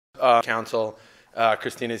Council.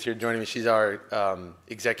 Christina is here joining me. She's our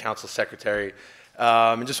Exec Council Secretary.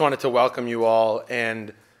 I just wanted to welcome you all.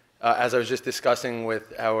 And as I was just discussing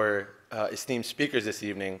with our esteemed speakers this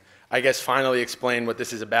evening, I guess finally explain what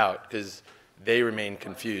this is about, because they remain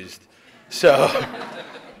confused. So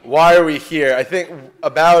why are we here? I think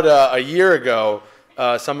about a year ago,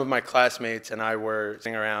 some of my classmates and I were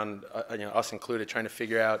sitting around, us included, trying to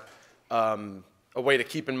figure out a way to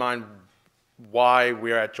keep in mind why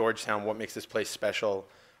we're at Georgetown, what makes this place special,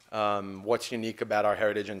 what's unique about our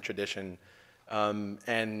heritage and tradition.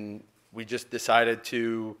 And we just decided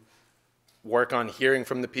to work on hearing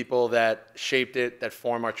from the people that shaped it, that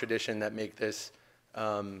form our tradition, that make this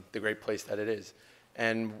the great place that it is.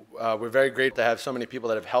 And we're very grateful to have so many people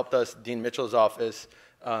that have helped us. Dean Mitchell's office,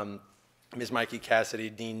 Ms. Mikey Cassidy,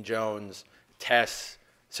 Dean Jones, Tess,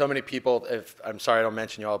 so many people. I'm sorry I don't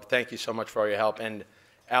mention you all, but thank you so much for all your help. And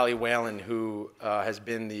Allie Whalen, who has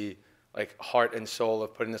been the heart and soul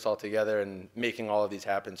of putting this all together and making all of these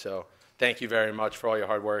happen. So thank you very much for all your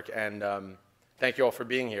hard work. And thank you all for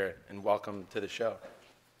being here, and welcome to the show.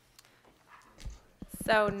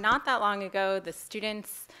 So not that long ago, the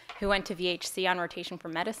students who went to VHC on rotation for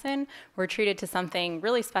medicine were treated to something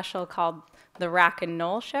really special called the Rack and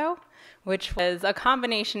Knoll Show, which was a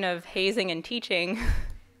combination of hazing and teaching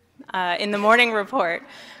in the morning report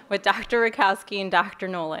with Dr. Rakowski and Dr.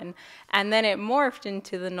 Knowlan. And then it morphed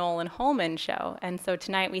into the Knowlan-Holman show. And so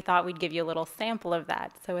tonight we thought we'd give you a little sample of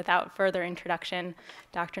that. So without further introduction,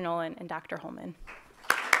 Dr. Knowlan and Dr. Holman.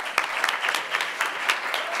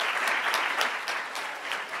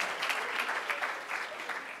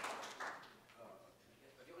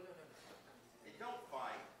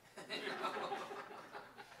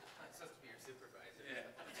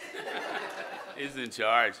 He's in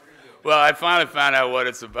charge. Well, I finally found out what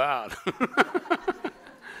it's about.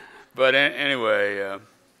 But anyway,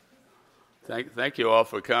 thank you all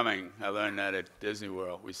for coming. I learned that at Disney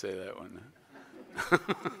World. We say that one.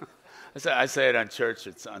 I say it on church.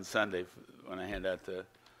 It's on Sunday when I hand out the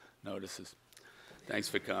notices. Thanks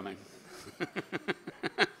for coming.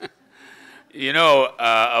 You know,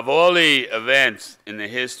 of all the events in the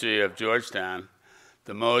history of Georgetown,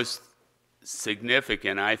 the most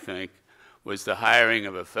significant, I think, was the hiring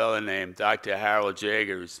of a fellow named Dr. Harold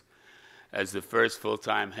Jagers as the first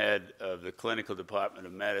full-time head of the clinical department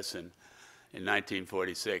of medicine in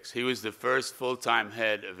 1946. He was the first full-time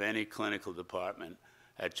head of any clinical department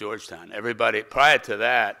at Georgetown. Everybody, prior to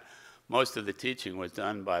that, most of the teaching was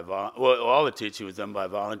done by, all the teaching was done by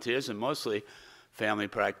volunteers and mostly family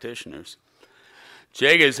practitioners.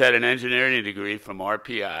 Jagers had an engineering degree from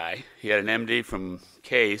RPI. He had an MD from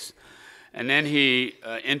Case. And then he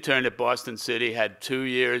interned at Boston City, had 2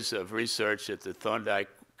 years of research at the Thorndike,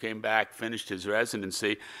 came back, finished his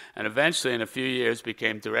residency, and eventually in a few years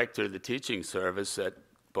became director of the teaching service at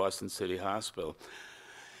Boston City Hospital.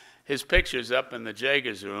 His picture's up in the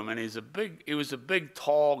Jagers room, and he was a big,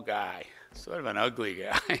 tall guy, sort of an ugly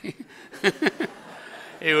guy.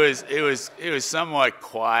 He was somewhat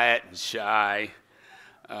quiet and shy.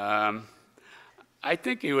 I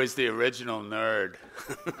think he was the original nerd.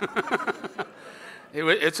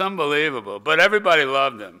 It's unbelievable, but everybody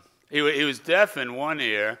loved him. He was deaf in one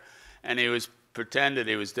ear, and he pretended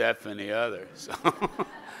he was deaf in the other.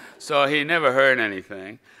 So he never heard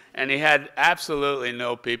anything, and he had absolutely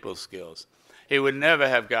no people skills. He would never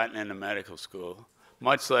have gotten into medical school,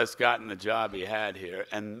 much less gotten the job he had here,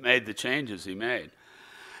 and made the changes he made.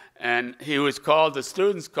 And the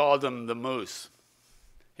students called him the Moose.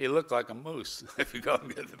 He looked like a moose, if you go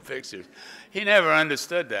and get the pictures. He never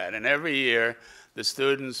understood that, and every year the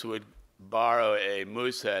students would borrow a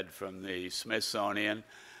moose head from the Smithsonian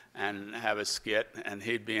and have a skit, and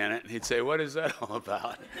he'd be in it, and he'd say, "What is that all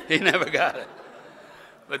about?" He never got it.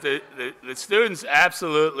 But the students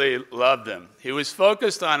absolutely loved him. He was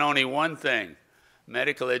focused on only one thing,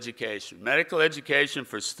 medical education. Medical education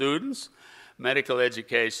for students, medical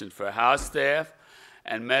education for house staff,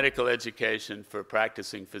 and medical education for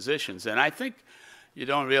practicing physicians. And I think you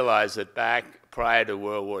don't realize that back prior to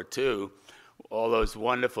World War II, all those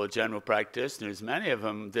wonderful general practitioners, many of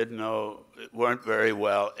them weren't very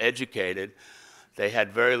well educated. They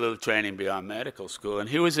had very little training beyond medical school, and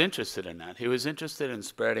he was interested in that. He was interested in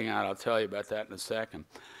spreading out. I'll tell you about that in a second.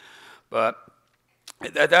 But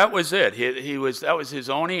that was it. That was his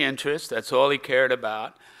only interest. That's all he cared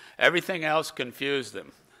about. Everything else confused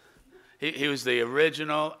him. He was the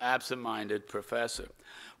original absent-minded professor.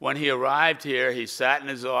 When he arrived here, he sat in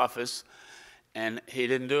his office, and he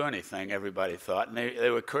didn't do anything, everybody thought, and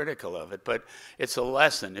they were critical of it. But it's a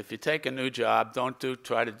lesson. If you take a new job, don't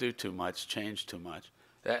try to do too much, change too much.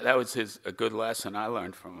 That was a good lesson I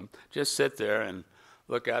learned from him. Just sit there and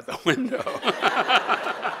look out the window.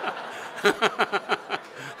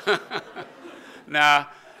 Now,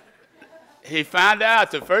 he found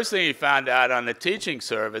out, the first thing he found out on the teaching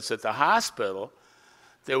service at the hospital,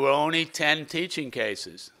 there were only 10 teaching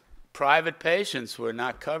cases. Private patients were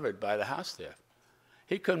not covered by the house staff.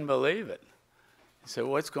 He couldn't believe it. He said,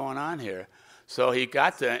 what's going on here? So he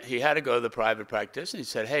had to go to the private practitioner. He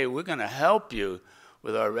said, hey, we're going to help you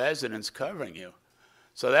with our residents covering you.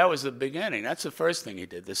 So that was the beginning. That's the first thing he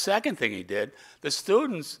did. The second thing he did, the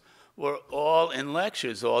students were all in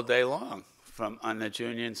lectures all day long on the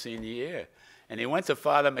junior and senior year. And he went to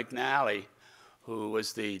Father McNally, who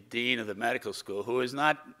was the dean of the medical school, who was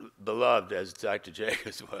not beloved as Dr.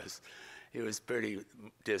 Jacobs was. He was pretty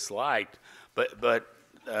disliked. But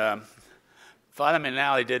Father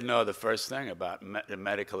McNally didn't know the first thing about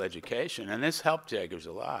medical education, and this helped Jacobs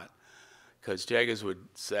a lot, because Jacobs would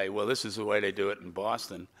say, well, this is the way they do it in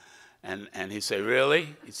Boston. And he'd say,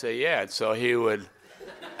 really? He'd say, yeah. And so he would,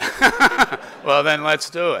 well, then let's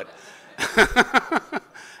do it.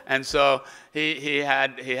 And so he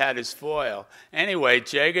had his foil. Anyway,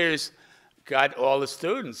 Jagers got all the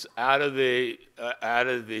students out of the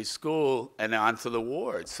school and onto the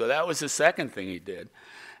wards. So that was the second thing he did.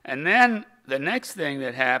 And then the next thing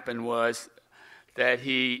that happened was that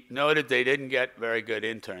he noted they didn't get very good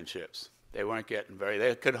internships. They weren't getting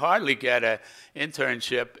they could hardly get an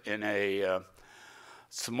internship in a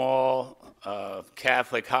small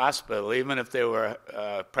Catholic hospital. Even if they were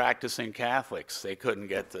practicing Catholics, they couldn't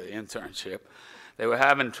get the internship. They were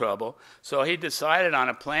having trouble. So he decided on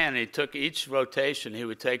a plan. He took each rotation. He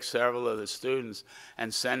would take several of the students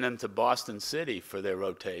and send them to Boston City for their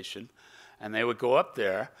rotation. And they would go up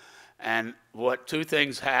there. And two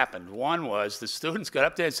things happened. One was the students got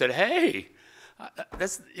up there and said, hey,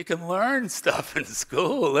 you can learn stuff in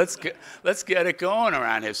school. Let's get it going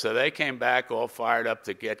around here. So they came back all fired up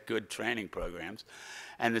to get good training programs.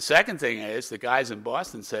 And the second thing is the guys in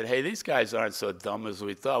Boston said, hey, these guys aren't so dumb as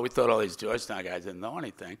we thought. We thought all these Georgetown guys didn't know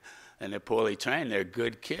anything, and they're poorly trained. They're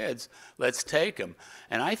good kids. Let's take them.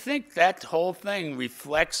 And I think that whole thing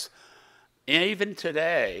reflects, even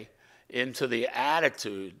today, into the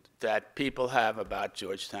attitude that people have about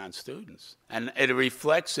Georgetown students. And it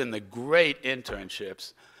reflects in the great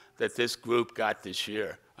internships that this group got this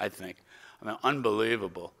year, I think. I mean,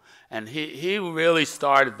 unbelievable. And he really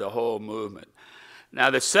started the whole movement. Now,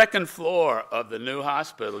 the second floor of the new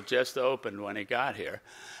hospital just opened when he got here.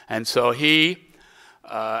 And so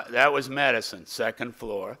that was medicine, second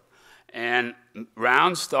floor. And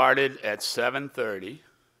rounds started at 7:30,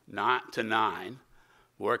 not to 9,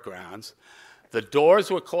 work rounds. The doors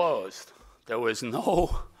were closed. There was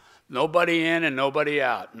nobody in and nobody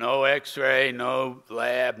out. No x-ray, no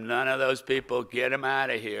lab, none of those people. Get them out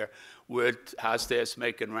of here. We're house staff's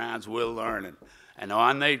making rounds. We're learning. And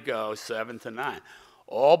on they'd go, 7 to 9.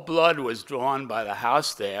 All blood was drawn by the house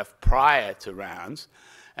staff prior to rounds.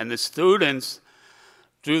 And the students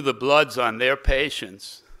drew the bloods on their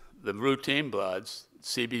patients, the routine bloods,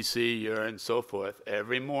 CBC, urine, so forth,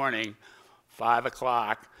 every morning, 5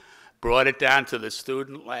 o'clock, brought it down to the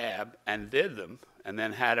student lab and did them, and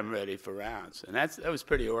then had them ready for rounds. And that was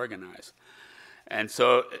pretty organized. And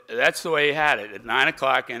so that's the way he had it. At 9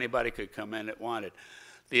 o'clock, anybody could come in that wanted.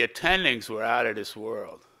 The attendings were out of this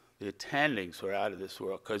world. The attendings were out of this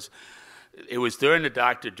world, because it was during the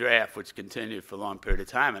doctor draft, which continued for a long period of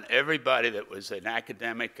time, and everybody that was an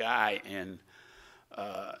academic guy in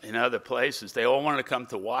other places, they all wanted to come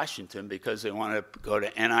to Washington because they wanted to go to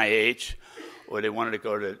NIH, or they wanted to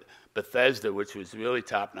go to Bethesda, which was really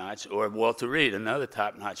top-notch, or Walter Reed, another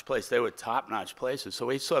top-notch place. They were top-notch places. So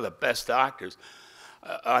we saw the best doctors.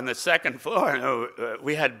 On the second floor,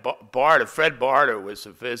 we had Fred Barter was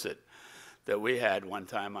a visit that we had one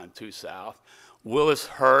time on 2 South. Willis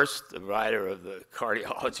Hurst, the writer of the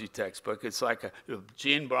cardiology textbook, it's like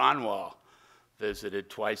Gene Bronwall visited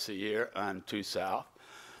twice a year on 2 South.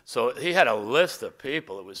 So he had a list of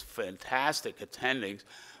people. It was fantastic attendings.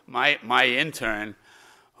 My intern,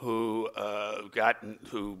 who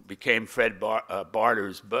became Fred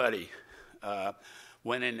Barter's buddy,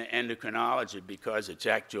 went into endocrinology because of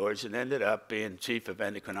Jack George and ended up being chief of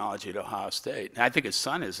endocrinology at Ohio State. And I think his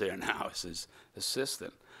son is there now as his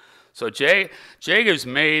assistant. So Jagers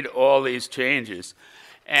made all these changes.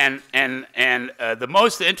 And the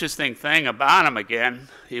most interesting thing about him, again,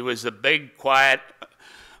 he was a big, quiet,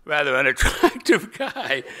 rather unattractive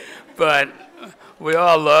guy, but we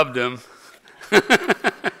all loved him.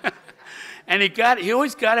 And he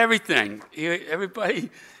always got everything.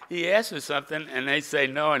 He asked for something, and they say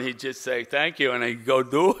no, and he'd just say thank you, and he'd go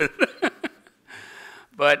do it.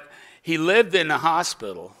 But he lived in the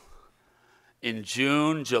hospital in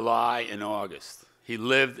June, July, and August. He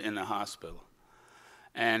lived in the hospital.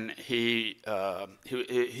 And he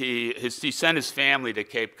sent his family to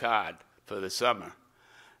Cape Cod for the summer.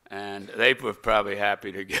 And they were probably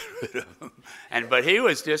happy to get rid of him. But he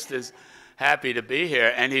was just as happy to be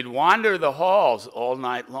here. And he'd wander the halls all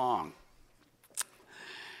night long.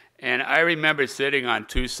 And I remember sitting on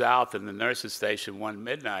 2 South in the nurse's station one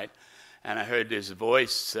midnight, and I heard this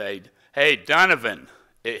voice say, "Hey, Donovan."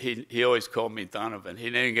 He always called me Donovan.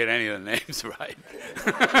 He didn't get any of the names right.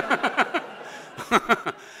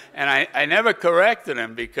 And I never corrected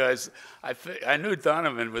him because I knew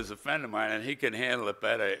Donovan was a friend of mine and he could handle it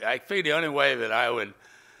better. I figured the only way that I would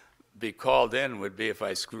be called in would be if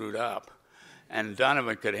I screwed up. And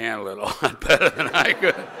Donovan could handle it a lot better than I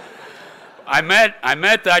could. I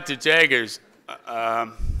met Dr. Jaggers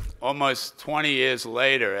almost 20 years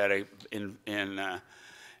later in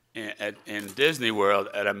Disney World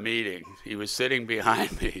at a meeting. He was sitting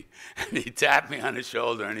behind me, and he tapped me on the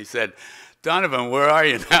shoulder, and he said, "Donovan, where are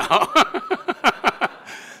you now?"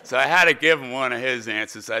 So I had to give him one of his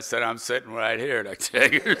answers. I said, "I'm sitting right here, Dr.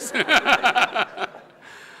 Jaggers."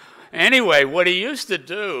 Anyway, what he used to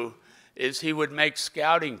do is he would make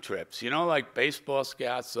scouting trips. You know, like baseball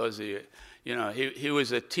scouts, he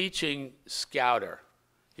was a teaching scouter.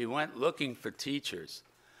 He went looking for teachers.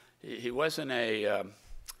 He wasn't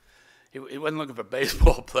he wasn't looking for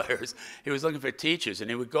baseball players. He was looking for teachers.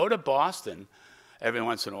 And he would go to Boston every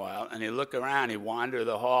once in a while, and he'd look around. He'd wander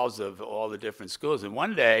the halls of all the different schools. And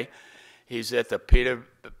one day, he's at the Peter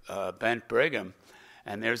Bent Brigham,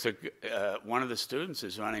 and there's one of the students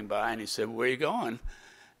is running by, and he said, "Where are you going?"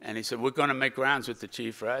 And he said, "We're going to make rounds with the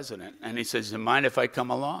chief resident." And he says, "Do you mind if I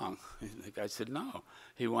come along?" The guy said, "No."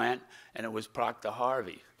 He went, and it was Proctor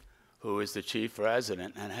Harvey, who was the chief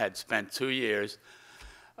resident and had spent 2 years.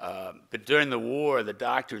 But during the war, the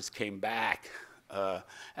doctors came back,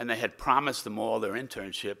 and they had promised them all their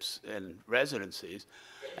internships and residencies.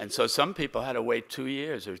 And so some people had to wait 2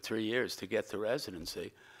 years or 3 years to get the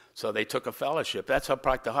residency. So they took a fellowship. That's how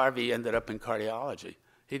Proctor Harvey ended up in cardiology.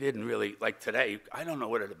 He didn't really, like today, I don't know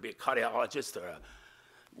whether to be a cardiologist or a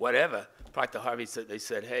whatever. Proctor Harvey said, they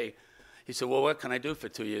said, "Hey," he said, "Well, what can I do for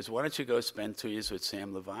 2 years? Why don't you go spend 2 years with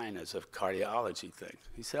Sam Levine as a cardiology thing?"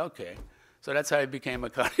 He said, "Okay." So that's how he became a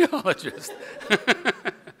cardiologist.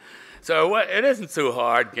 So it isn't too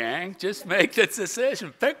hard, gang. Just make the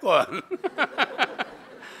decision. Pick one.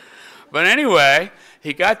 But anyway,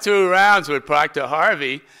 he got 2 rounds with Proctor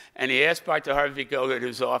Harvey, and he asked Proctor Harvey to go to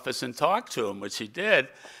his office and talk to him, which he did.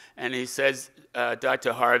 And he says,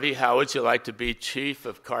 "Dr. Harvey, how would you like to be chief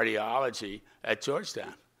of cardiology at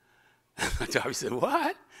Georgetown?" Dr. Harvey said,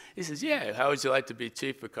 "What?" He says, "Yeah, how would you like to be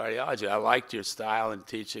chief of cardiology? I liked your style and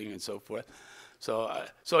teaching and so forth." So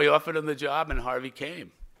he offered him the job, and Harvey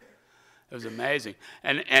came. It was amazing.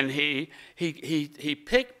 And he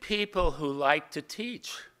picked people who like to teach.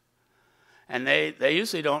 And they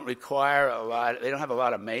usually don't require a lot. They don't have a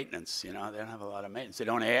lot of maintenance, you know. They don't have a lot of maintenance. They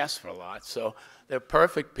don't ask for a lot. So they're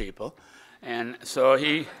perfect people. And so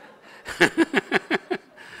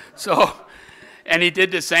and he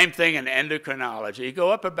did the same thing in endocrinology. He'd go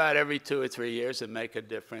up about every 2 or 3 years and make a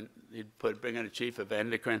different. He'd bring in a chief of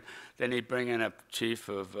endocrine. Then he'd bring in a chief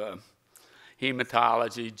of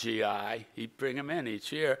hematology, GI. He'd bring them in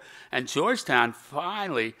each year. And Georgetown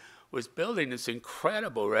finally was building this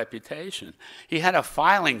incredible reputation. He had a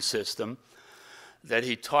filing system that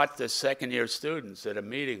he taught the second-year students at a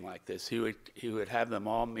meeting like this. He would have them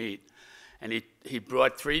all meet. And he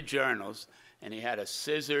brought 3 journals, and he had a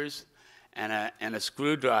scissors and a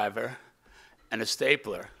screwdriver and a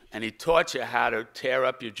stapler. And he taught you how to tear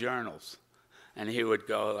up your journals. And he would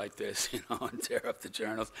go like this, you know, and tear up the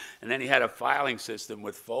journals. And then he had a filing system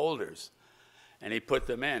with folders. And he put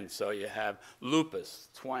them in. So you have lupus,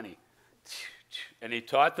 20. And he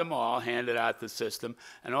taught them all, handed out the system.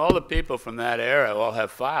 And all the people from that era all have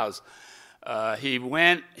files. He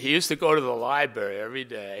used to go to the library every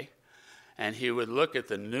day. And he would look at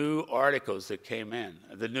the new articles that came in,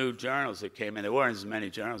 the new journals that came in. There weren't as many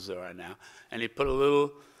journals as there are now. And he put a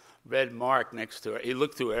little red mark next to it. He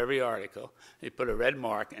looked through every article. He put a red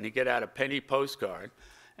mark, and he'd get out a penny postcard,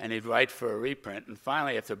 and he'd write for a reprint. And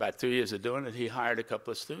finally, after about 2 years of doing it, he hired a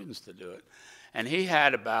couple of students to do it. And he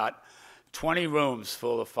had about 20 rooms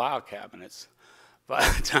full of file cabinets by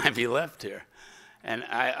the time he left here. And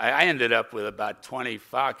I ended up with about 20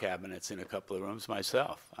 file cabinets in a couple of rooms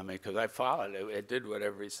myself. I mean, because I followed it. It did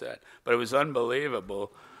whatever he said. But it was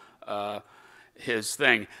unbelievable, his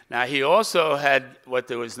thing. Now, he also had what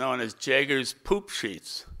was known as Jaggers poop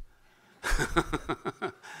sheets.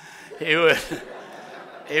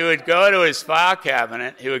 he would go to his file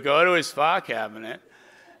cabinet.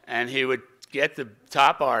 And he would get the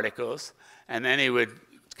top articles, and then he would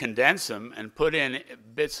condense them and put in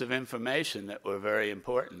bits of information that were very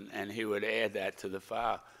important, and he would add that to the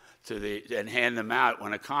file, and hand them out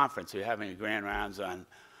when a conference. We're having a grand rounds on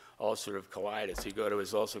ulcerative colitis. He'd go to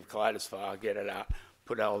his ulcerative colitis file, get it out,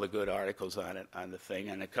 put all the good articles on it, on the thing,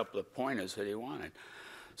 and a couple of pointers that he wanted.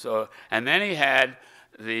 So, and then he had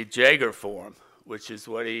the Jaeger form, which is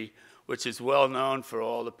well known for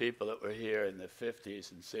all the people that were here in the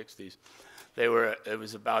 50s and 60s. It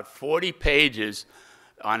was about 40 pages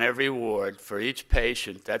on every ward for each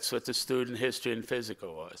patient. That's what the student history and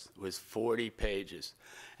physical was 40 pages.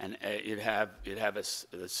 And you'd have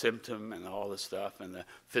the symptom and all the stuff and the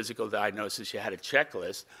physical diagnosis. You had a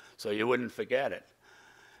checklist so you wouldn't forget it.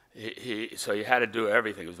 So you had to do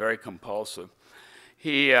everything. It was very compulsive.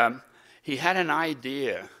 He had an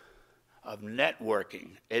idea of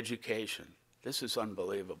networking education. This is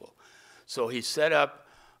unbelievable. So he set up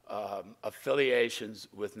affiliations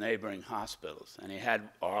with neighboring hospitals. And he had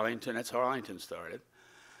Arlington, that's how Arlington started.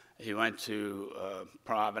 He went to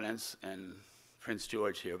Providence and Prince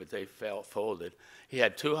George here, but they folded. He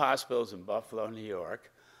had 2 hospitals in Buffalo, New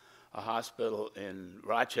York, a hospital in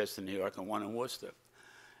Rochester, New York, and one in Worcester.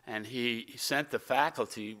 And he sent the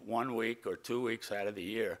faculty 1 week or 2 weeks out of the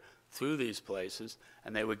year through these places,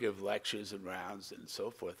 and they would give lectures and rounds and so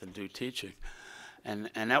forth and do teaching. And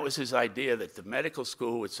that was his idea, that the medical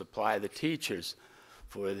school would supply the teachers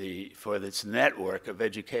for this network of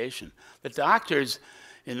education. The doctors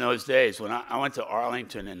in those days, when I went to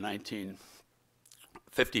Arlington in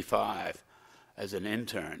 1955 as an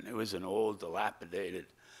intern, it was an old, dilapidated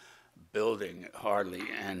building, hardly,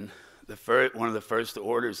 and one of the first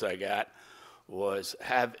orders I got was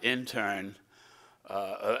have intern,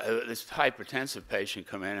 this hypertensive patient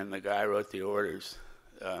come in, and the guy wrote the orders.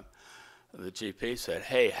 The GP said,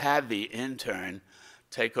 hey, have the intern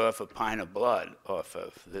take off a pint of blood off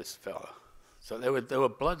of this fellow. So they were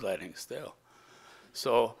bloodletting still.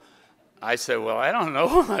 So I said, well, I don't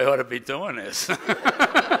know, I ought to be doing this.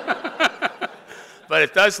 But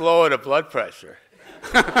it does lower the blood pressure.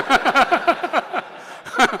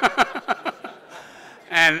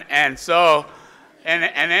 And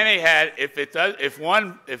then he had,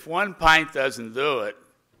 if one pint doesn't do it,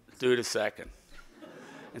 do the second.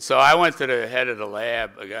 And so I went to the head of the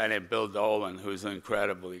lab, a guy named Bill Knowlan, who's an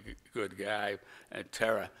incredibly good guy, a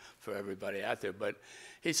terror for everybody out there. But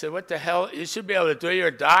he said, what the hell, you should be able to do it. You're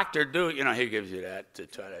a doctor, do it. You know, he gives you that to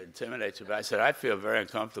try to intimidate you. But I said, I feel very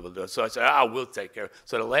uncomfortable doing it. So I said, we'll take care of it.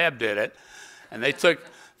 So the lab did it, and they took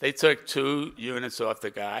 2 units off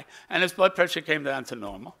the guy, and his blood pressure came down to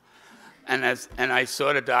normal. And I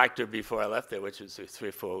saw the doctor before I left there, which was 3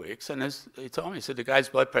 or 4 weeks, and he told me, he said, the guy's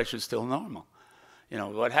blood pressure is still normal. You know,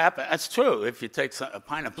 what happened? That's true. If you take a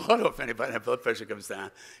pint of blood off anybody, their blood pressure comes down.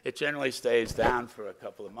 It generally stays down for a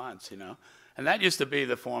couple of months, you know. And that used to be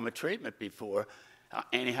the form of treatment before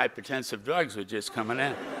antihypertensive drugs were just coming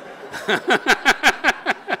in.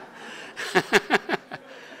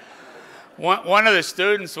 One of the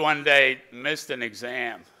students one day missed an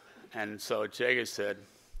exam, and so Jaeger said,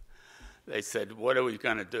 they said, what are we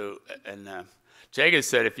going to do? And Jaeger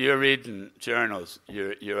said, if you're reading journals,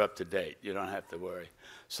 you're up to date. You don't have to worry.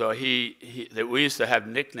 So we used to have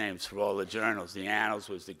nicknames for all the journals. The Annals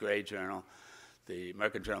was the gray journal. The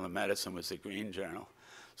American Journal of Medicine was the green journal.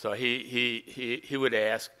 So he would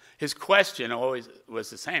ask. His question always was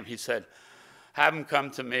the same. He said, have him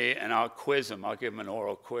come to me, and I'll quiz him. I'll give him an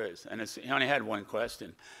oral quiz. And he only had one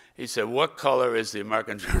question. He said, what color is the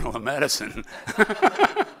American Journal of Medicine?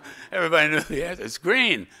 Everybody knew the answer. It's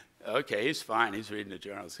green. Okay, he's fine. He's reading the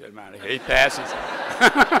journals. Get him out of here. He passes.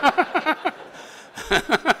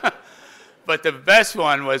 But the best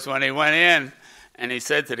one was when he went in and he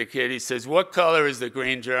said to the kid, he says, what color is the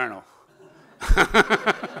green journal?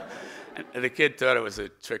 And the kid thought it was a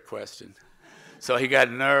trick question. So he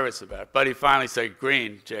got nervous about it. But he finally said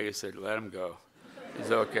green. Jaeger said, let him go.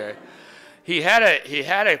 He's okay. He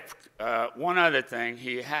had one other thing.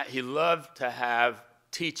 He loved to have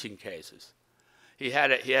teaching cases. He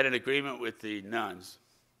had an agreement with the nuns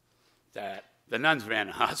that the nuns ran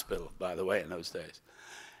a hospital, by the way, in those days.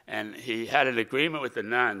 And he had an agreement with the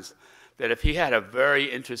nuns that if he had a very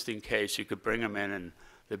interesting case, you could bring him in and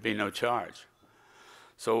there'd be no charge.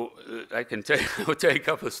 So I'll tell you a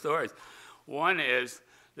couple of stories. One is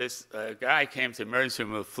this guy came to emergency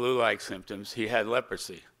room with flu-like symptoms. He had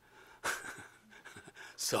leprosy.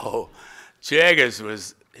 So Jaggers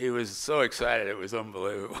was so excited, it was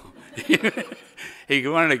unbelievable. He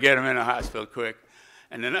wanted to get him in the hospital quick.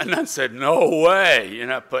 And the nun said, no way, you're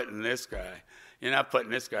not putting this guy. You're not putting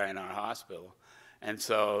this guy in our hospital. And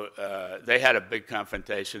so they had a big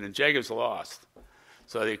confrontation, and Jacobs lost.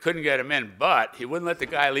 So they couldn't get him in, but he wouldn't let the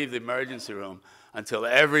guy leave the emergency room until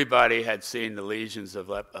everybody had seen the lesions of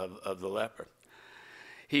the leper.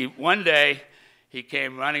 One day, he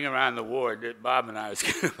came running around the ward. Bob and I was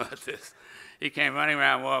kidding about this. He came running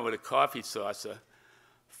around the ward with a coffee saucer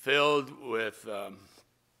filled with a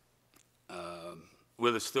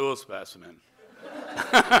stool specimen.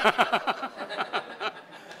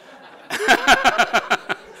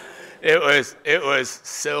 It was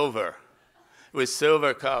silver. It was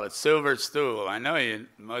silver colored, silver stool. I know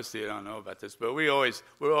most of you don't know about this, but we're always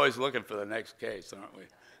looking for the next case, aren't we?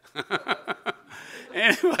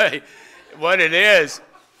 Anyway, what it is,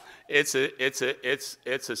 it's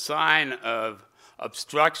a sign of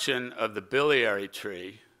obstruction of the biliary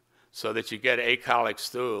tree, so that you get acolic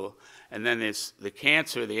stool, and then the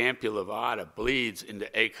cancer of the ampulla levata bleeds into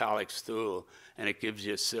acolic stool, and it gives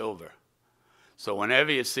you silver. So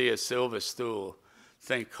whenever you see a silver stool,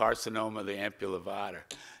 think carcinoma of the ampulla levata.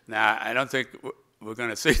 Now, I don't think we're going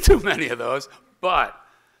to see too many of those, but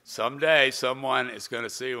someday someone is going to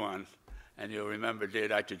see one, and you'll remember dear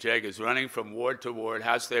Dr. Jagers running from ward to ward,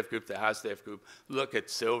 house staff group to house staff group, look at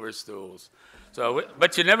silver stools. So,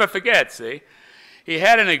 but you never forget, see? He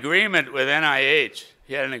had an agreement with NIH.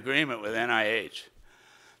 He had an agreement with NIH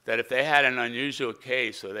that if they had an unusual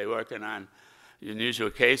case, or they were working on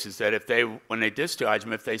unusual cases, that when they discharged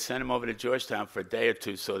him, if they sent him over to Georgetown for a day or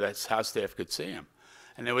two so that house staff could see him.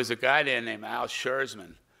 And there was a guy there named Al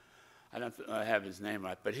Scherzman. I don't have his name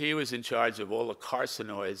right, but he was in charge of all the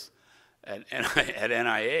carcinoids at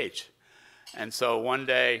NIH. And so one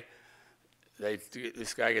day,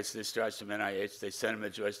 this guy gets discharged from NIH. They send him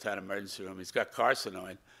to Georgetown emergency room. He's got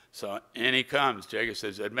carcinoid. So in he comes. Jager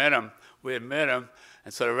says, admit him. We admit him.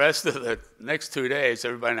 And so the rest of the next 2 days,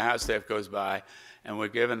 everybody in the house staff goes by, and we're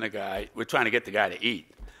trying to get the guy to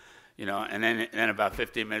eat. And then about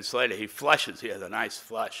 15 minutes later, he flushes. He has a nice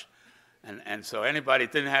flush. And so anybody,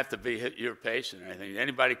 it didn't have to be your patient or anything.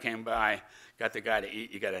 Anybody came by, got the guy to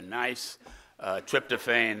eat. You got a nice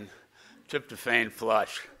tryptophan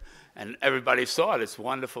flush. And everybody saw this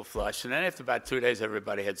wonderful flush. And then after about 2 days,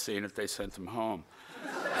 everybody had seen it. They sent him home.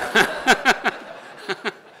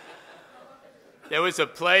 There was a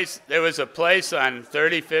place on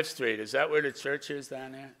 35th Street. Is that where the church is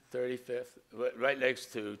down there? 35th? Right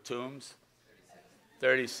next to Tombs?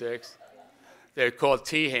 36. They're called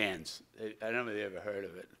tea hands. I don't know if you ever heard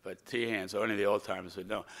of it, but tea hands, only the old timers would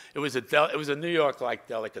know. It was a New York-like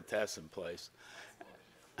delicatessen place.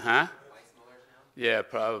 Huh? Yeah,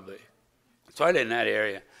 probably. It's right in that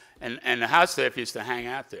area. And the house staff used to hang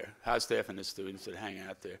out there. House staff and the students would hang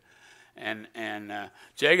out there. And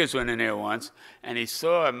Jagers went in there once, and he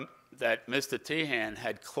saw that Mr. Tehan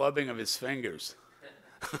had clubbing of his fingers.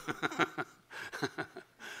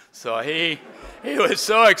 So he was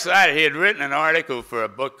so excited. He had written an article for a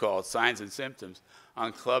book called Signs and Symptoms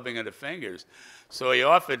on clubbing of the fingers. So he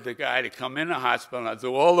offered the guy to come in the hospital and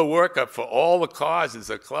do all the workup for all the causes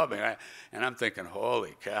of clubbing. And I'm thinking,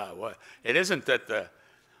 holy cow, what? It isn't that the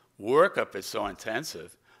workup is so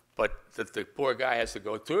intensive, but that the poor guy has to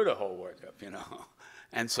go through the whole workup,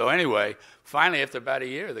 And so anyway, finally, after about a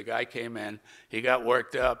year, the guy came in, he got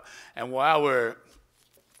worked up, and he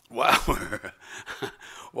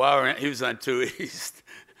was on 2 East,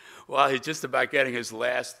 while he's just about getting his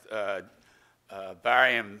last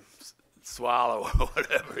barium swallow or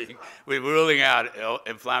whatever, we were ruling out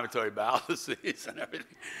inflammatory bowel disease and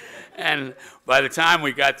everything. And by the time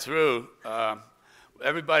we got through,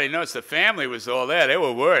 everybody noticed the family was all there. They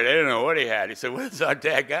were worried. They didn't know what he had. He said, where's our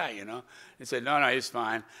dead guy, He said, no, he's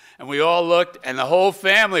fine. And we all looked, and the whole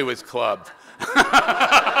family was clubbed.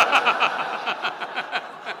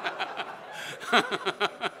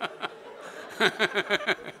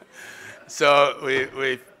 So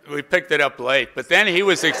we picked it up late. But then he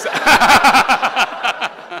was excited.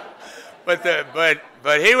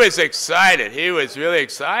 But he was excited. He was really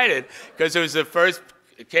excited because it was the first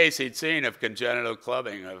case he'd seen of congenital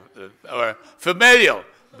clubbing, or familial,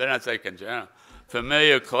 better not say congenital,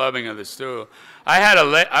 familial clubbing of the stool.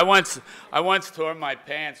 I once tore my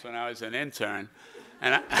pants when I was an intern,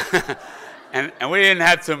 and and we didn't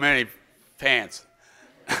have too many pants.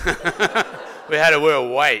 We had to wear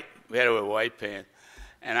white. We had to wear white pants,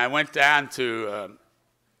 and I went down to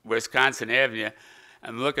Wisconsin Avenue.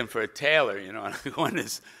 I'm looking for a tailor, and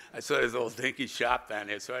I saw this old dinky shop down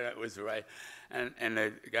there, so it was right. And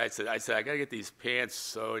the guy said, I got to get these pants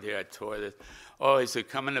sewed here. I tore this. Oh, he said,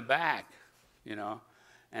 come in the back,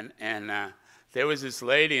 And there was this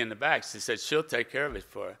lady in the back. She said, she'll take care of it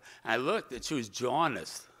for her. And I looked, and she was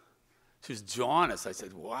jaundiced. she's jaundiced. I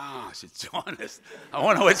said, wow, she's jaundiced. I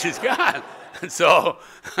wonder what she's got. And so,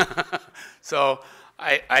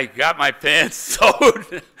 I got my pants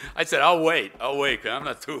sewed. I said, I'll wait, 'cause I'm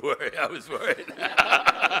not too worried. I was worried.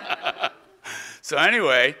 So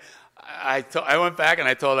anyway, I went back and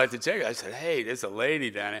I told that to Jacob. I said, hey, there's a lady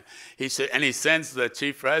down there. He said, and he sends the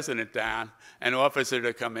chief resident down and offers her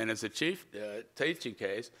to come in as a chief teaching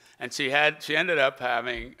case. And she ended up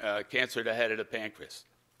having cancer of the head of the pancreas.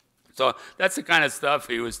 So that's the kind of stuff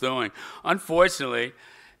he was doing. Unfortunately,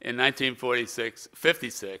 in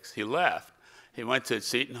 1956, he left. He went to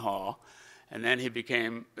Seton Hall, and then he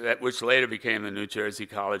became, which later became the New Jersey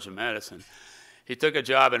College of Medicine. He took a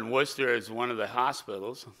job in Worcester as one of the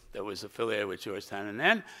hospitals that was affiliated with Georgetown, and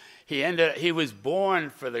then he was born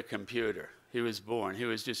for the computer. He was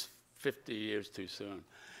just 50 years too soon.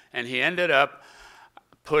 And he ended up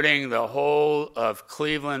putting the whole of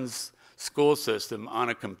Cleveland's school system on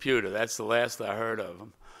a computer. That's the last I heard of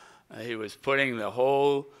him. He was putting the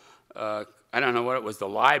whole, I don't know what it was, the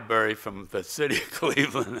library from the city of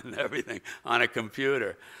Cleveland and everything on a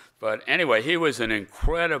computer. But anyway, he was an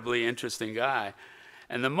incredibly interesting guy.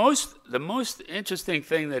 And the most interesting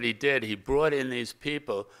thing that he did, he brought in these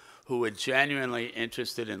people who were genuinely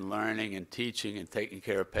interested in learning and teaching and taking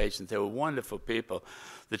care of patients. They were wonderful people.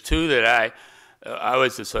 The two that I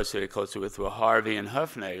was associated closely with were Harvey and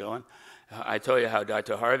Hufnagel. And I told you how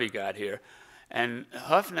Dr. Harvey got here. And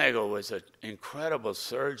Hufnagel was an incredible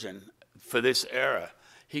surgeon for this era.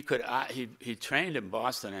 He trained in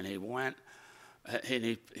Boston, and he went,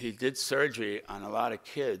 and he did surgery on a lot of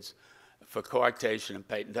kids for coarctation and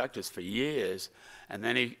patent ductus for years. And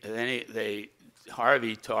then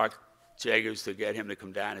Harvey talked Jagers to get him to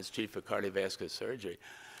come down as chief of cardiovascular surgery.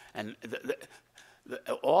 And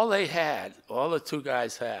all the two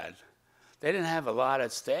guys had, they didn't have a lot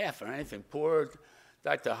of staff or anything. Poor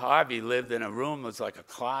Dr. Harvey lived in a room that was like a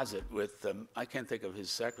closet with, I can't think of his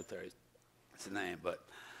secretary's name, but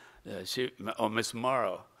Miss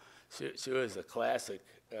Morrow. She was a classic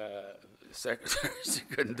secretary. She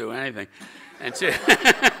couldn't do anything. And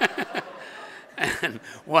and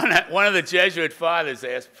one of the Jesuit fathers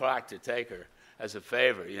asked Proc to take her as a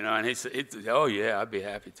favor, and he said, oh yeah, I'd be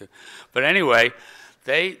happy to. But anyway,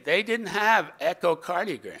 they didn't have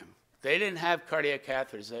echocardiogram. They didn't have cardiac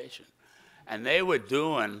catheterization. And they were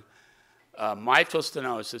doing mitral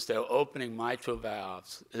stenosis. They were opening mitral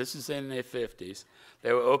valves. This is in their 50s.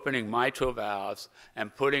 They were opening mitral valves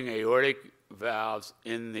and putting aortic valves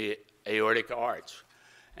in the aortic arch.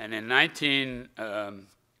 And in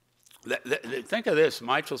think of this,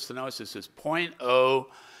 mitral stenosis is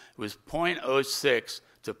 0.06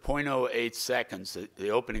 to 0.08 seconds, the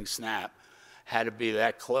opening snap had to be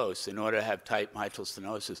that close in order to have tight mitral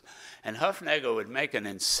stenosis. And Hufnagel would make an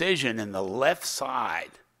incision in the left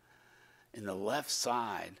side,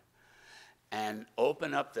 and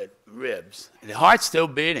open up the ribs. The heart's still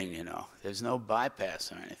beating, There's no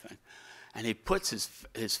bypass or anything. And he puts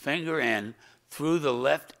his finger in through the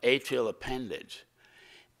left atrial appendage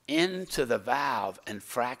into the valve and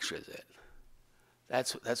fractures it.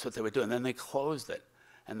 That's what they were doing. Then they closed it,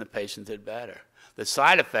 and the patient did better. The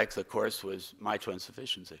side effects, of course, was mitral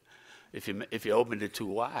insufficiency. If you opened it too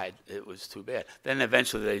wide, it was too bad. Then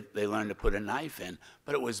eventually they learned to put a knife in,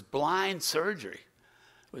 but it was blind surgery.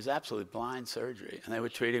 It was absolutely blind surgery, and they were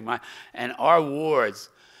treating and our wards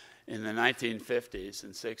in the 1950s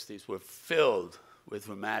and 60s were filled with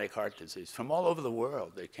rheumatic heart disease. From all over the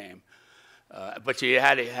world they came. But you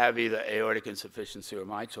had to have either aortic insufficiency or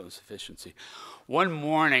mitral insufficiency. One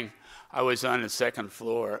morning, I was on the second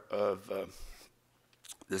floor of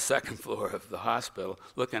the hospital,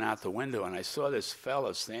 looking out the window, and I saw this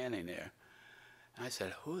fellow standing there. And I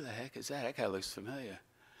said, "Who the heck is that? That guy looks familiar."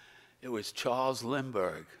 It was Charles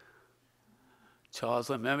Lindbergh.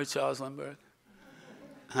 Remember Charles Lindbergh?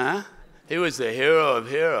 Huh? He was the hero of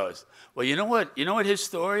heroes. Well, you know what his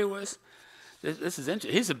story was? This is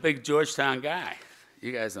interesting. He's a big Georgetown guy.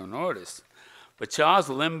 You guys don't know this. But Charles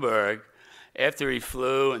Lindbergh, after he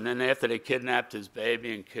flew, and then after they kidnapped his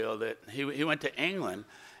baby and killed it, he went to England,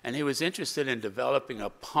 and he was interested in developing a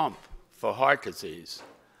pump for heart disease.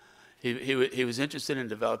 He was interested in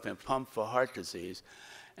developing a pump for heart disease,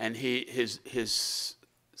 and his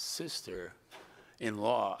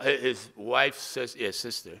sister-in-law, his wife's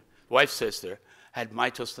sister, had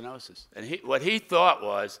mitral stenosis, and what he thought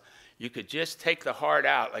was, you could just take the heart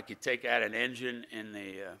out like you take out an engine in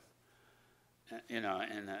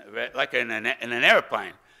like in an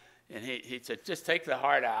airplane. And he said, just take the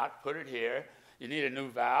heart out, put it here. You need a new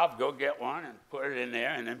valve, go get one and put it in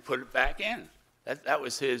there, and then put it back in. That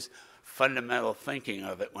was his fundamental thinking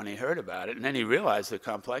of it when he heard about it, and then he realized the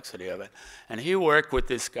complexity of it. And he worked with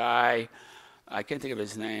this guy, I can't think of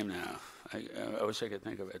his name now. I wish I could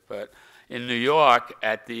think of it, but in New York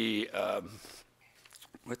at the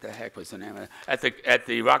what the heck was the name of it? At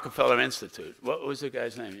the Rockefeller Institute. What was the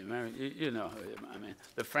guy's name? You remember? You know him. I mean,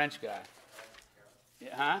 the French guy.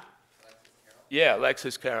 Yeah, huh? Yeah,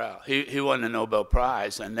 Alexis Carrel. He won the Nobel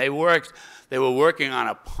Prize, and they were working on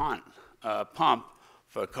a pump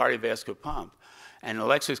for a cardiovascular pump, and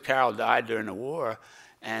Alexis Carrel died during the war,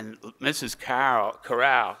 and Mrs. Carrel,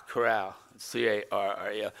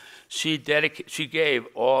 C-A-R-R-E-L, she gave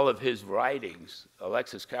all of his writings.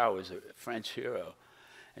 Alexis Carrel was a French hero,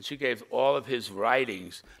 and she gave all of his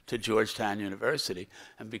writings to Georgetown University,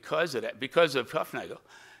 and because of Hufnagel,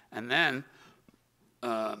 and then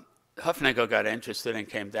Hufnagel got interested and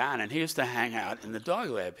came down, and he used to hang out in the dog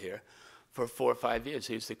lab here for 4 or 5 years.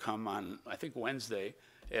 He used to come on, I think, Wednesday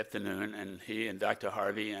afternoon, and he and Dr.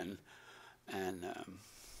 Harvey and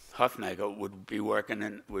Hufnagel would be working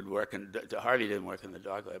and Harvey didn't work in the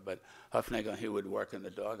dog lab, but Hufnagel, he would work in the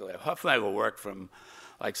dog lab. Hufnagel worked from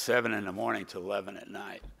like 7 in the morning to 11 at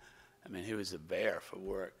night. I mean, he was a bear for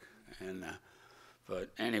work. And but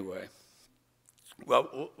anyway,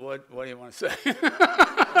 well, what do you want to say?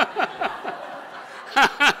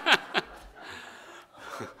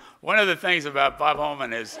 One of the things about Bob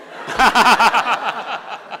Holman is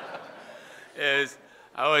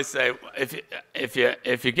I always say,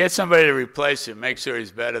 if you get somebody to replace you, make sure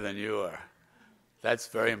he's better than you are. That's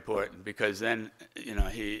very important, because then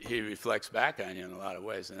he reflects back on you in a lot of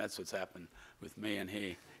ways, and that's what's happened with me and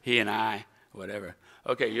he and I, whatever.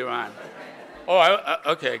 Okay, you're on. Oh,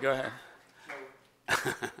 okay, go ahead.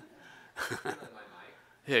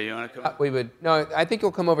 Here, you want to come? No, I think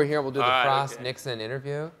you'll come over here. We'll do the Frost-Nixon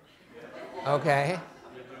interview. Okay.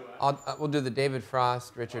 We'll do the David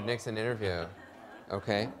Frost, Richard Nixon interview.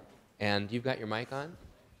 Okay. And you've got your mic on?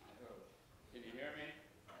 Can you hear me?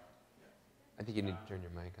 I think you need to turn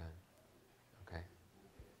your mic on. Okay.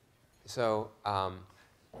 So, I'm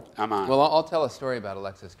on. Well, I'll tell a story about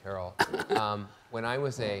Alexis Carrel. When I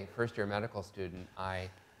was a first-year medical student, I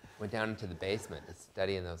went down into the basement to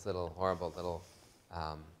study in those little, horrible little,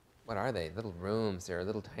 what are they? Little rooms. They're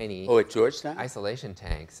little tiny at Georgetown? isolation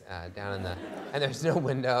tanks down in the, and there's no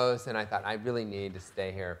windows. And I thought, I really need to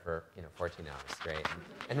stay here for 14 hours straight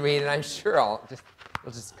and read. And I'm sure it'll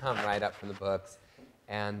just come right up from the books.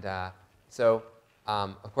 And so,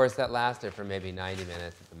 of course, that lasted for maybe 90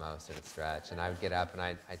 minutes at the most at a stretch. And I would get up and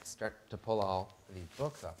I'd start to pull all these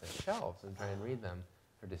books off the shelves and try and read them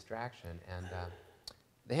for distraction. And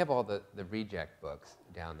they have all the reject books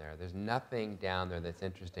down there. There's nothing down there that's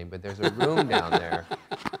interesting, but there's a room down there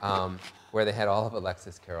where they had all of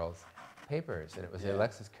Alexis Carrel's papers, and it was the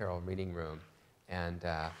Alexis Carrel reading room. And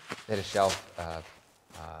they had a shelf of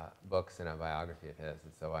books and a biography of his,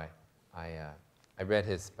 and so I read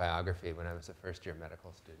his biography when I was a first-year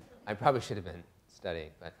medical student. I probably should have been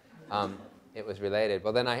studying, but it was related.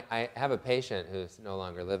 Well, then I have a patient who's no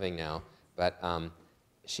longer living now, but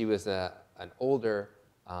she was an older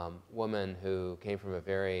woman who came from a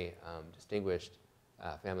very distinguished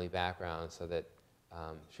family background, so that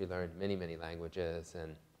she learned many, many languages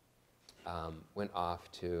and went off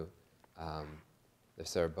to the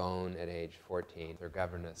Sorbonne at age 14, with her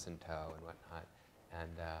governess in tow and whatnot,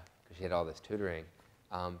 and because she had all this tutoring.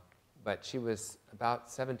 But she was about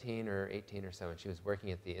 17 or 18 or so, and she was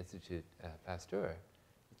working at the Institut Pasteur.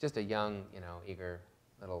 Just a young, eager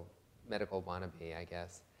little medical wannabe, I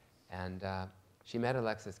guess. And she met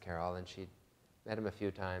Alexis Carrel, and she'd met him a few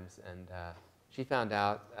times, and she found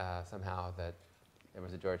out somehow that there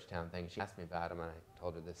was a Georgetown thing. She asked me about him, and I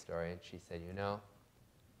told her this story, and she said,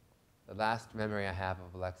 the last memory I have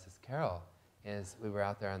of Alexis Carrel is we were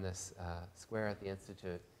out there on this square at the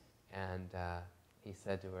Institute, and he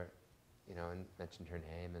said to her, and mentioned her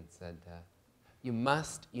name, and said, you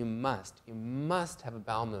must have a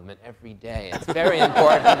bowel movement every day. It's very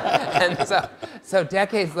important. And so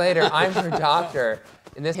decades later, I'm her doctor,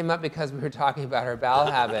 and this came up because we were talking about her bowel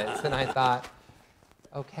habits, and I thought,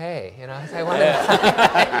 okay, I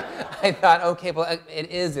thought, okay, well, it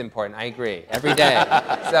is important. I agree, every day.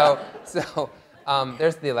 So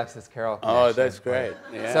there's the Alexis Carrel connection. Oh, that's great.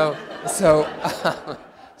 Yeah.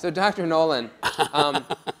 So Dr. Knowlan,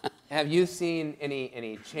 have you seen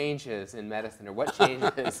any changes in medicine, or what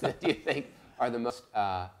changes do you think are the most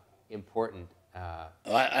important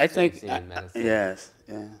I think in medicine? Yes,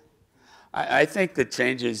 yeah. I think the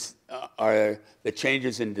changes are the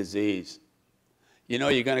changes in disease.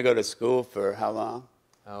 You're going to go to school for how long?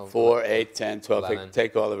 4, 8, 10, 12, 11.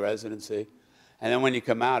 Take all the residency. And then when you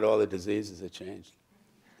come out, all the diseases have changed.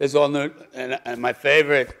 There's all new, and my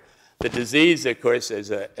favorite, the disease, of course, as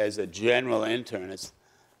a general internist,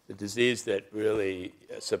 the disease that really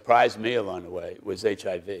surprised me along the way was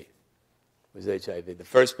HIV. The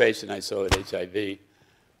first patient I saw with HIV, there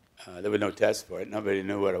was no test for it. Nobody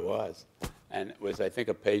knew what it was. And it was, I think,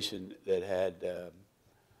 a patient that had,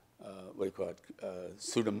 what do you call it, the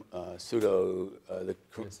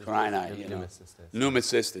carini, you know.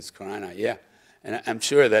 Pneumocystis carini, yeah. And I'm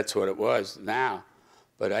sure that's what it was now,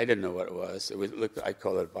 but I didn't know what it was. I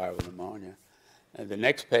call it viral pneumonia. And the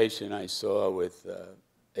next patient I saw with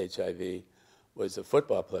HIV was a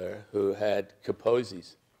football player who had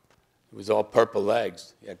Kaposi's. It was all purple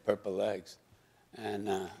legs. He had purple legs.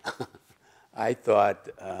 And I thought,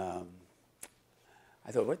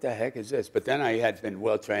 what the heck is this? But then I had been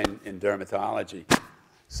well trained in dermatology.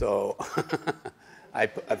 So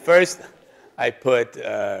first I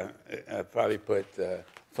probably put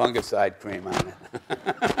fungicide cream on it.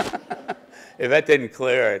 If that didn't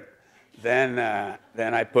clear it, then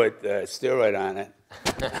I put steroid on it.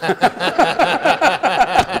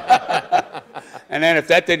 And then if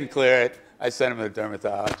that didn't clear it, I sent him to the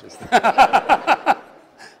dermatologist.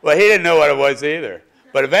 Well, he didn't know what it was either.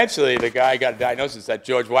 But eventually, the guy got a diagnosis at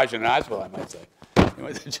George Washington Hospital, I might say. He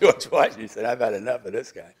went to George Washington. He said, I've had enough of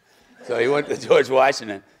this guy. So he went to George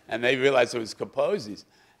Washington, and they realized it was Kaposi's.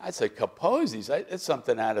 I said, Kaposi's? It's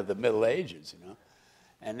something out of the Middle Ages, you know.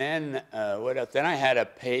 And then what else? Then I had a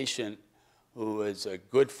patient who was a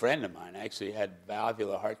good friend of mine. Actually had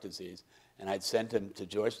valvular heart disease, and I'd sent him to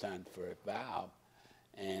Georgetown for a valve.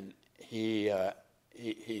 And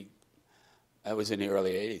I was in the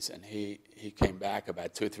early 80s, and he came back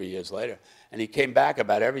about 2 or 3 years later. And he came back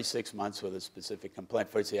about every 6 months with a specific complaint.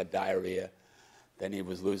 First he had diarrhea, then he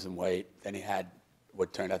was losing weight, then he had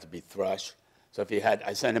what turned out to be thrush. So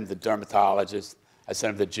I sent him to the dermatologist, I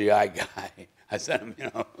sent him to the GI guy, I sent him,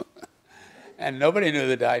 you know. And nobody knew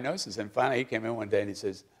the diagnosis. And finally he came in one day and he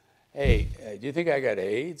says, hey, do you think I got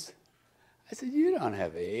AIDS? I said, you don't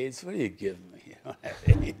have AIDS. What are you giving me? You don't have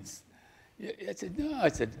AIDS. I said, no. I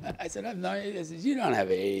said, I'm not. I said, you don't have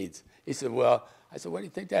AIDS. He said, well, I said, what do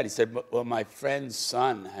you think that? He said, well, my friend's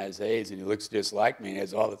son has AIDS, and he looks just like me, and he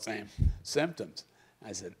has all the same symptoms.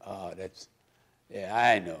 I said, oh, yeah,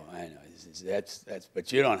 I know. He says,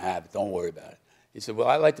 but you don't have it. Don't worry about it. He said, well,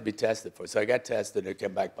 I'd like to be tested for it. So I got tested, and it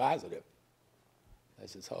came back positive. I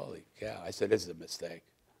said, holy cow. I said, this is a mistake.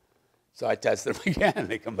 So I tested him again, and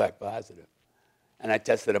they come back positive. And I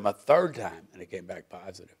tested him a third time, and it came back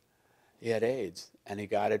positive. He had AIDS, and he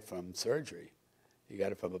got it from surgery. He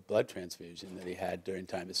got it from a blood transfusion that he had during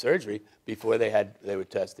time of surgery before they were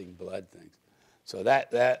testing blood things. So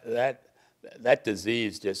that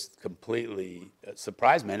disease just completely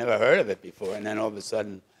surprised me. I never heard of it before, and then all of a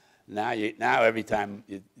sudden, now every time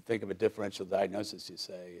you think of a differential diagnosis, you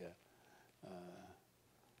say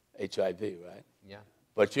HIV, right? Yeah.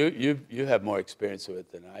 But you have more experience with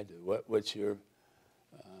it than I do. What's your?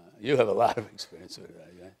 You have a lot of experience with it,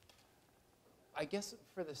 right? I guess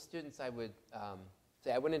for the students, I would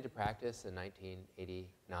say I went into practice in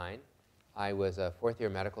 1989. I was a fourth-year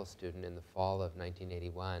medical student in the fall of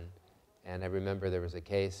 1981, and I remember there was a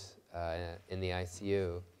case in the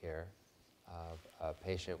ICU here of a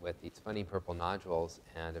patient with these funny purple nodules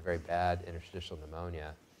and a very bad interstitial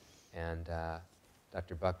pneumonia. And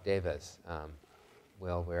Dr. Buck Davis,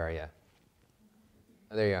 Will, where are you?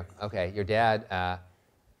 Oh, there you are. Okay, your dad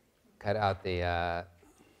cut out the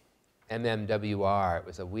MMWR. It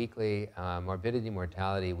was a weekly morbidity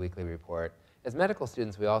mortality weekly report. As medical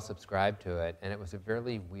students, we all subscribed to it, and it was a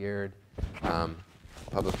really weird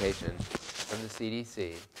publication from the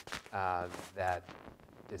CDC that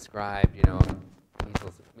described, you know,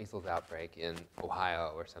 measles outbreak in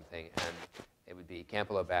Ohio or something, and it would be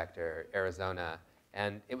Campylobacter, Arizona,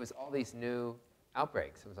 and it was all these new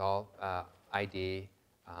outbreaks. It was all ID,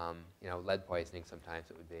 you know, lead poisoning sometimes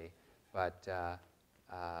it would be, but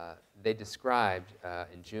they described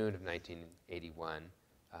in June of 1981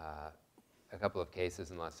 a couple of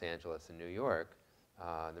cases in Los Angeles and New York.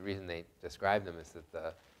 The reason they described them is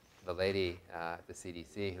that the lady at the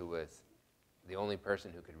CDC, who was the only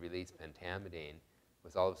person who could release pentamidine,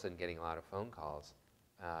 was all of a sudden getting a lot of phone calls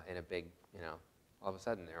in a big, you know, all of a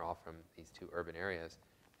sudden they're all from these two urban areas,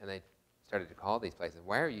 and they started to call these places,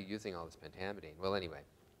 why are you using all this pentamidine? Well, anyway,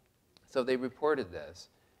 so they reported this,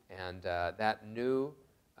 and that new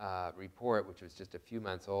report, which was just a few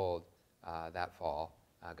months old that fall,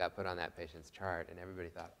 got put on that patient's chart, and everybody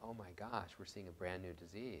thought, oh my gosh, we're seeing a brand new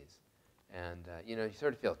disease. And you know, you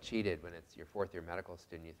sort of feel cheated when it's your fourth year medical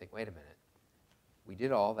student. You think, wait a minute, we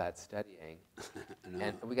did all that studying,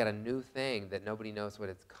 and we got a new thing that nobody knows what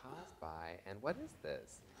it's caused by, and what is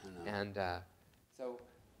this? And so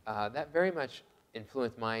that very much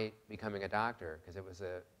influenced my becoming a doctor, because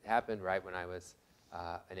it happened right when I was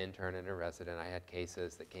an intern and a resident. I had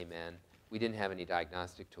cases that came in. We didn't have any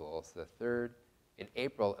diagnostic tools. In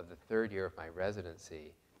April of the third year of my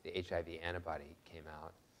residency, the HIV antibody came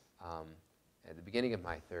out. At the beginning of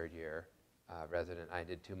my third year resident, I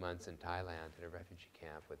did 2 months in Thailand at a refugee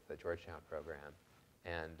camp with the Georgetown program,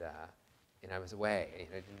 and I was away.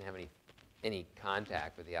 I didn't have any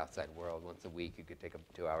contact with the outside world. Once a week, you could take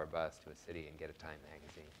a 2-hour bus to a city and get a Time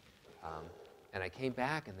magazine. And I came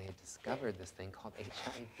back, and they had discovered this thing called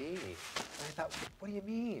HIV. And I thought, what do you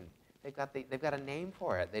mean? They've got a name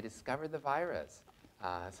for it. They discovered the virus.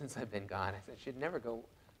 Since I've been gone, I said, she'd never go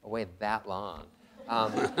away that long.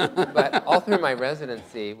 But all through my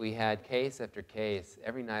residency, we had case after case,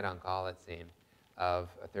 every night on call, it seemed, of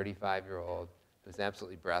a 35-year-old who was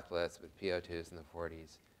absolutely breathless with PO2s in the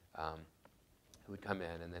 40s, who would come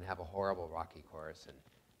in and then have a horrible rocky course. And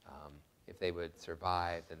if they would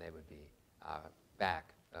survive, then they would be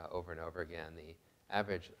back over and over again. The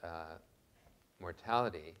average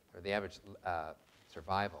mortality, or the average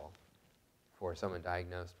survival for someone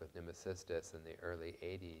diagnosed with pneumocystis in the early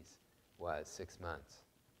 80s was 6 months.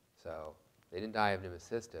 So they didn't die of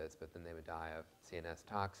pneumocystis, but then they would die of CNS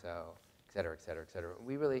toxo, et cetera, et cetera, et cetera.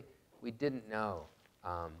 We didn't know.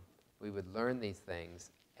 We would learn these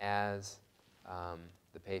things as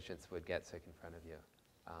the patients would get sick in front of you.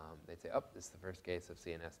 They'd say, oh, this is the first case of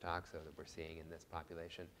CNS toxo that we're seeing in this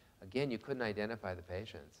population. Again, you couldn't identify the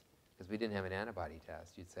patients because we didn't have an antibody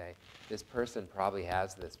test. You'd say, this person probably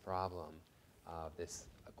has this problem, this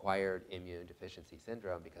acquired immune deficiency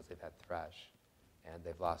syndrome, because they've had thrush, and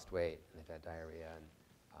they've lost weight, and they've had diarrhea,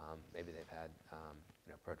 and maybe they've had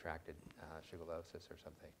protracted shigellosis or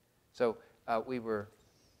something. So we were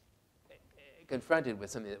confronted with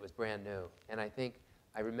something that was brand new. And I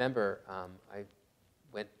remember I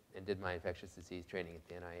went and did my infectious disease training at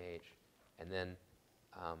the NIH, and then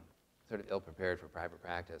sort of ill-prepared for private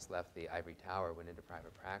practice, left the ivory tower, went into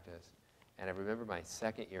private practice. And I remember my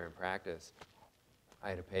second year in practice, I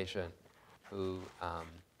had a patient who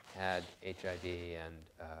had HIV and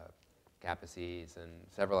Kaposi's and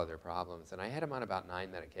several other problems. And I had him on about 9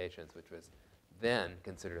 medications, which was then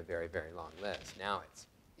considered a very, very long list. Now it's,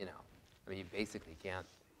 you basically can't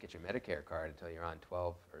get your Medicare card until you're on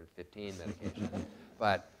 12 or 15 medications.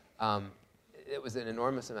 But it was an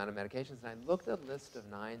enormous amount of medications. And I looked at a list of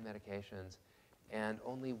 9 medications, and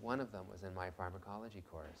only one of them was in my pharmacology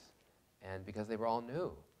course. And because they were all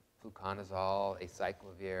new, fluconazole,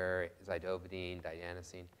 acyclovir, zidovudine,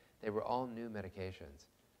 dianosine, they were all new medications.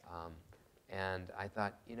 And I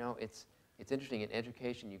thought, it's interesting. In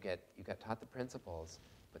education, you get taught the principles,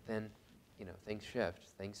 but then, things shift,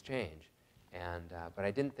 things change. And but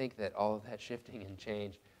I didn't think that all of that shifting and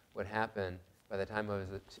change would happen by the time I was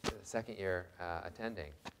a second year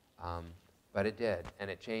attending. But it did,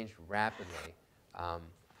 and it changed rapidly.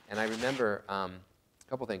 And I remember a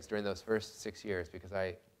couple things during those first 6 years, because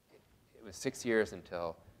it was 6 years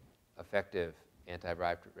until effective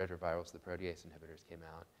antiretrovirals, the protease inhibitors, came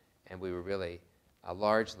out. And we were really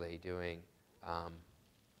largely doing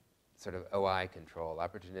sort of OI control,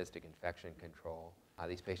 opportunistic infection control.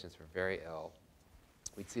 These patients were very ill.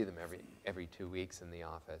 We'd see them every 2 weeks in the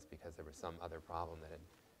office because there was some other problem that had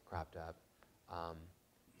cropped up.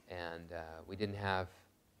 And we didn't have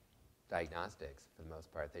diagnostics for the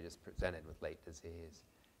most part. They just presented with late disease.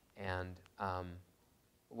 And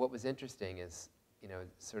what was interesting is,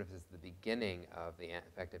 sort of as the beginning of the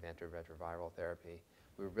effective antiretroviral therapy,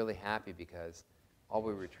 we were really happy because all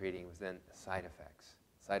we were treating was then side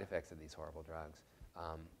effects of these horrible drugs,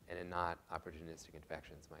 and not opportunistic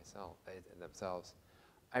infections themselves.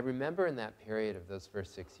 I remember in that period of those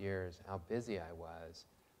first 6 years how busy I was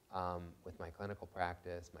with my clinical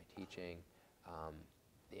practice, my teaching,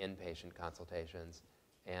 the inpatient consultations,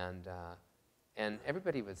 and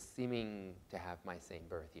everybody was seeming to have my same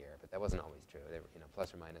birth year, but that wasn't always true. They were,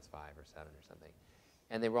 plus or minus 5 or 7 or something,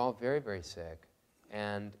 and they were all very, very sick.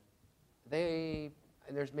 And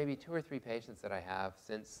there's maybe 2 or 3 patients that I have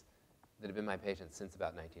that have been my patients since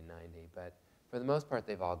about 1990, but for the most part,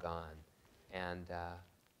 they've all gone. And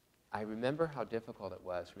I remember how difficult it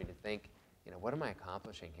was for me to think, what am I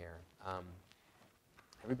accomplishing here?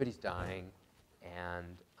 Everybody's dying,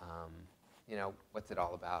 and what's it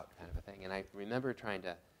all about, kind of a thing. And I remember trying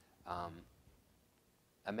to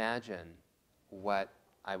imagine what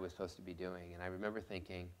I was supposed to be doing. And I remember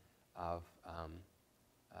thinking of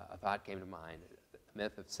a thought came to mind, the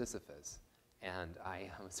myth of Sisyphus. And I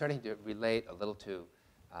was starting to relate a little too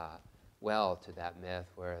well to that myth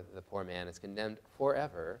where the poor man is condemned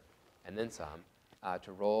forever, and then some,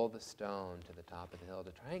 to roll the stone to the top of the hill,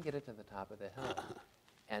 to try and get it to the top of the hill.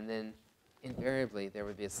 And then invariably there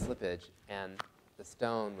would be a slippage, and the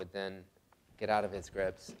stone would then get out of his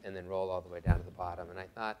grips and then roll all the way down to the bottom. And I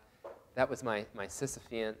thought that was my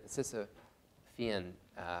Sisyphean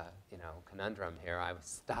conundrum here. I was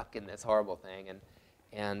stuck in this horrible thing.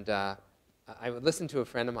 And I would listen to a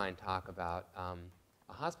friend of mine talk about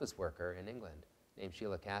a hospice worker in England named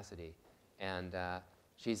Sheila Cassidy. And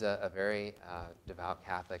she's a very devout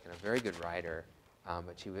Catholic and a very good writer.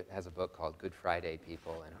 But she has a book called Good Friday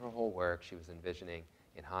People. And her whole work she was envisioning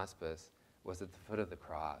in hospice was at the foot of the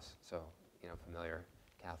cross. So, familiar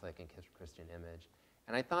Catholic and Christian image.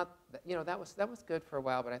 And I thought that, that was good for a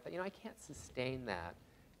while, but I thought, I can't sustain that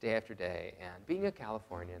day after day. And being a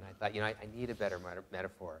Californian, I thought, I need a better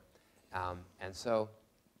metaphor. And so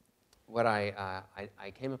what I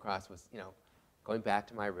came across was, going back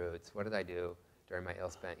to my roots. What did I do during my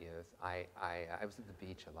ill-spent youth? I was at the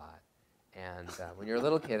beach a lot. And when you're a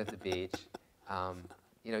little kid at the beach,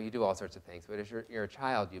 you do all sorts of things. But as you're a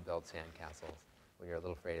child, you build sandcastles when you're a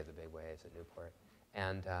little afraid of the big waves at Newport.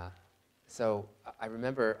 And so I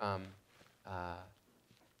remember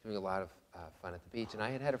doing a lot of fun at the beach. And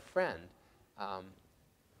I had a friend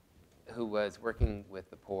who was working with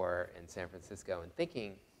the poor in San Francisco and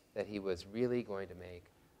thinking that he was really going to make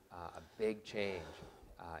a big change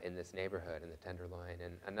in this neighborhood, in the Tenderloin.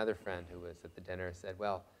 And another friend who was at the dinner said,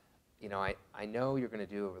 well, I know you're going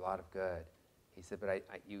to do a lot of good. He said, but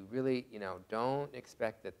you really, don't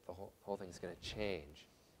expect that the whole thing is going to change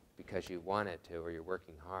because you want it to or you're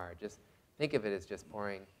working hard. Just think of it as just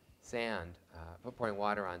pouring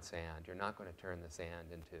water on sand. You're not going to turn the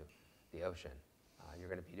sand into the ocean. You're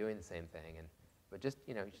going to be doing the same thing. But just,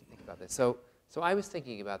 you should think about this. So I was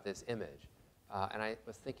thinking about this image. And I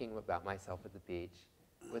was thinking about myself at the beach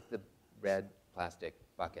with the red plastic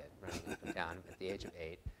bucket running up and down at the age of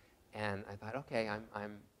 8. And I thought, okay,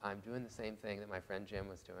 I'm doing the same thing that my friend Jim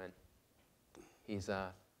was doing. He's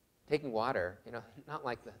taking water,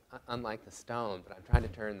 unlike the stone, but I'm trying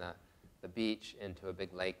to turn the beach into a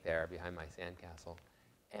big lake there behind my sandcastle.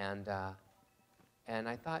 And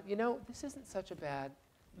I thought, this isn't such a bad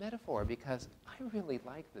metaphor because I really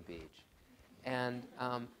like the beach. And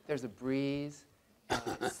there's a breeze, and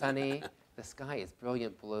it's sunny, the sky is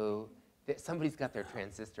brilliant blue. Somebody's got their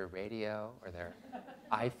transistor radio or their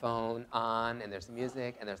iPhone on, and there's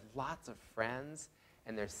music, and there's lots of friends,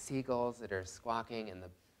 and there's seagulls that are squawking, and the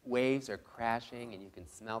waves are crashing, and you can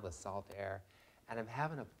smell the salt air, and I'm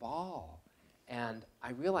having a ball. And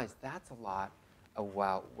I realized that's a lot of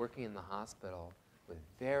what working in the hospital with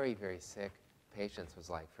very, very sick patients was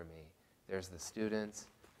like for me. There's the students,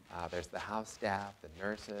 there's the house staff, the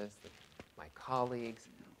nurses, my colleagues.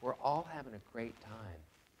 We're all having a great time.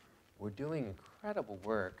 We're doing incredible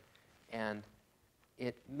work, and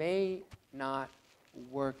it may not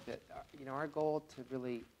work that, our goal to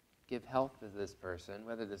really give health to this person,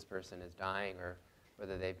 whether this person is dying or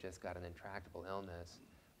whether they've just got an intractable illness,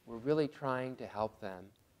 we're really trying to help them,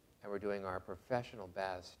 and we're doing our professional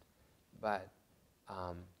best. But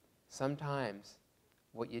sometimes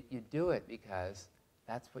you do it because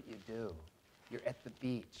that's what you do. You're at the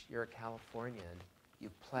beach. You're a Californian. You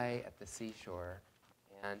play at the seashore.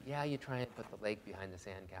 And yeah, you try and put the lake behind the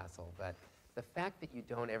sandcastle, but the fact that you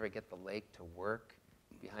don't ever get the lake to work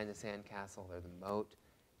behind the sandcastle or the moat,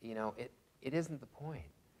 it isn't the point.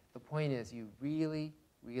 The point is you really,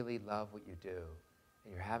 really love what you do,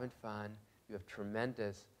 and you're having fun. You have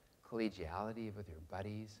tremendous collegiality with your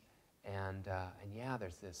buddies, and yeah,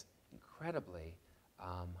 there's this incredibly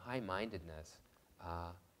high-mindedness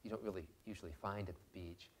you don't really usually find at the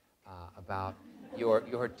beach about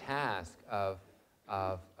your task of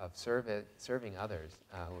serving others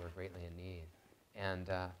who are greatly in need. And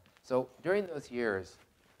so during those years,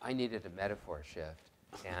 I needed a metaphor shift.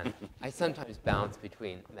 And I sometimes bounce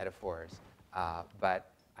between metaphors,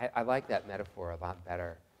 but I like that metaphor a lot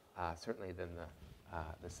better, certainly than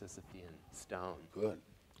the Sisyphean stone. Good.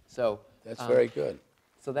 So That's very good.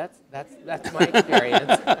 So that's my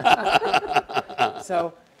experience.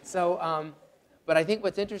 But I think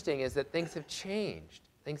what's interesting is that things have changed.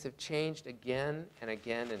 Things have changed again and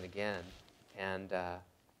again and again, and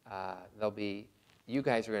there'll be. You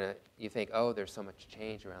guys are gonna. You think, oh, there's so much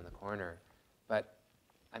change around the corner, but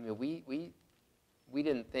I mean, we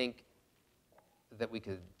didn't think that we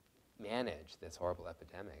could manage this horrible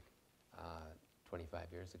epidemic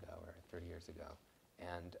 25 years ago or 30 years ago,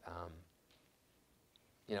 and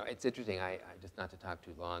you know, it's interesting. I just not to talk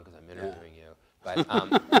too long because I'm interviewing you, but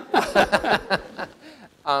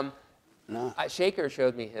No. Shaker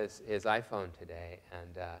showed me his iPhone today,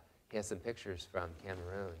 and he has some pictures from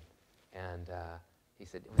Cameroon, and he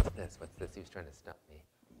said, "What's this? What's this?" He was trying to stump me.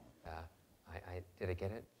 Did I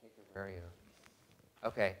get it? Shaker, where are you?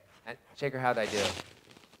 Okay, and Shaker, how'd I do?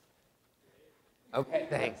 Okay,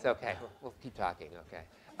 thanks. Okay, we'll keep talking. Okay,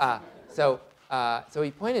 so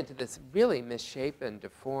he pointed to this really misshapen,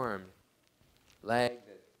 deformed leg.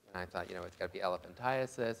 And I thought, you know, it's got to be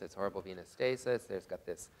elephantiasis. It's horrible venous stasis. There's got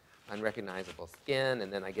this unrecognizable skin,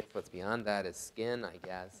 and then I guess what's beyond that is skin, I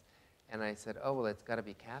guess. And I said, oh, well, it's got to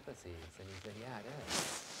be capices. And he said, yeah, it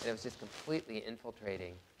is. And it was just completely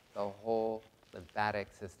infiltrating the whole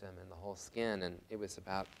lymphatic system and the whole skin, and it was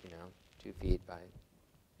about, 2 feet by,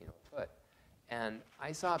 a foot. And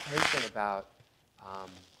I saw a patient about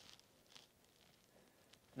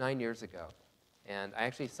 9 years ago, and I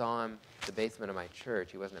actually saw him in the basement of my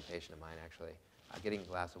church. He wasn't a patient of mine, actually, getting a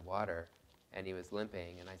glass of water, and he was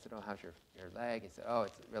limping. And I said, oh, how's your leg? He said, oh,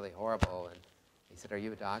 it's really horrible. And he said, are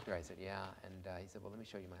you a doctor? I said, yeah. And he said, well, let me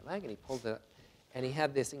show you my leg. And he pulled it up, and he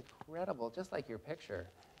had this incredible, just like your picture,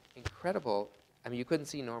 incredible, I mean, you couldn't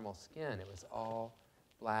see normal skin. It was all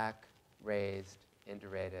black, raised,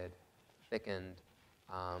 indurated, thickened,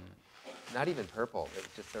 not even purple. It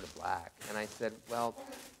was just sort of black. And I said, well,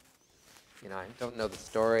 I don't know the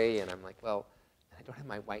story. And I'm like, well, I don't have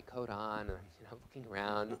my white coat on. And I'm looking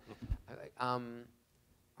around. I'm like,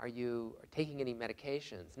 are you taking any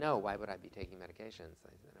medications? No, why would I be taking medications?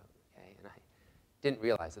 I said, okay. And I didn't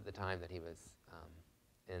realize at the time that he was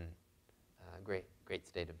in a great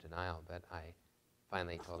state of denial. But I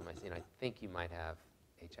finally told him, I said, I think you might have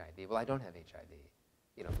HIV. Well, I don't have HIV,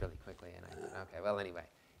 really quickly. And I said, okay, well, anyway.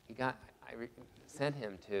 I sent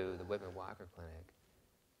him to the Whitman Walker Clinic,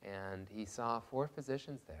 and he saw 4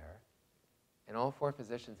 physicians there, and all 4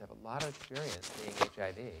 physicians have a lot of experience seeing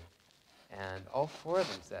HIV, and all 4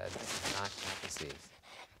 of them said, this is not capices.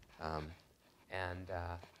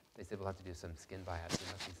 They said, we'll have to do some skin biopsy,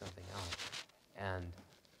 must be something else. And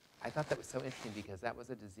I thought that was so interesting because that was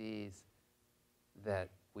a disease that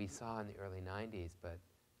we saw in the early 90s, but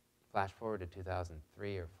flash forward to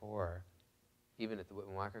 2003 or 4, even at the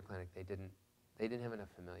Whitman Walker Clinic, they didn't have enough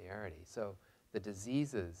familiarity. So the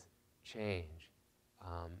diseases change,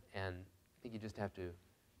 and I think you just have to,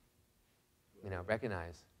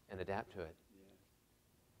 recognize and adapt to it.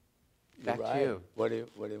 Yeah. Back to you. What do you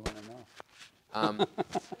want to know?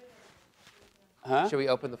 Huh? Should we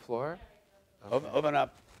open the floor? Okay. Open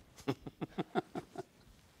up.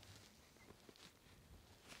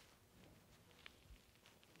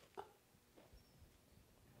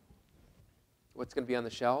 What's going to be on the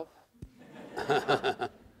shelf? Oh,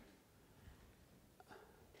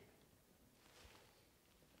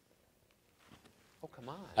 come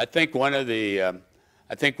on. I think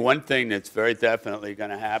one thing that's very definitely going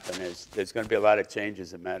to happen is there's going to be a lot of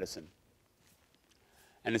changes in medicine.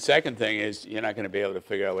 And the second thing is you're not going to be able to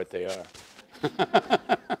figure out what they are.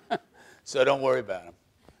 So don't worry about them.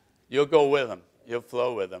 You'll go with them. You'll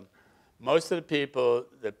flow with them. Most of the people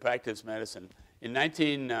that practice medicine, in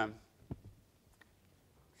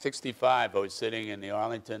 1965, I was sitting in the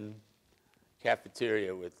Arlington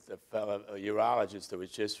cafeteria with a urologist that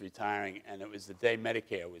was just retiring, and it was the day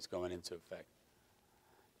Medicare was going into effect.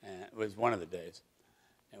 And it was one of the days.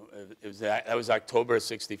 That was October of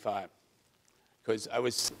 '65. Because I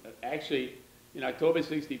was actually, in October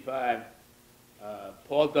 '65,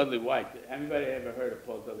 Paul Dudley White. Anybody ever heard of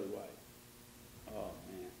Paul Dudley White? Oh,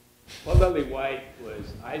 man. Paul Dudley White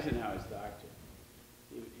was Eisenhower's doctor.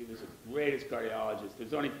 He was the greatest cardiologist.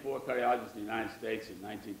 There's only 4 cardiologists in the United States in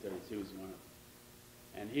 1932. He was one of them.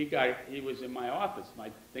 And he was in my office,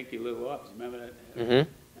 my dinky little office. Remember that? Mm-hmm.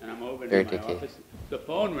 And I'm over Very in my dinky. office. The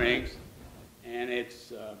phone rings, and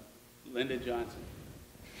it's Lyndon Johnson.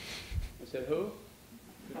 I said, who?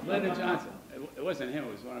 It's Lyndon Johnson. It wasn't him.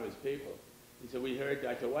 It was one of his people. He said, we heard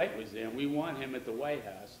Dr. White was there, and we want him at the White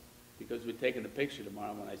House because we're taking a picture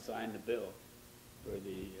tomorrow when I sign the bill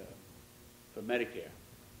for Medicare.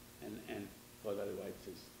 And Paul Dudley White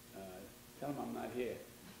says, tell him I'm not here.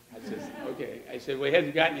 I says, okay. I said, well, he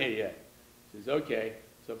hasn't gotten here yet. He says, okay.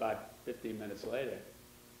 So about 15 minutes later,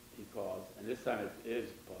 he calls, and this time it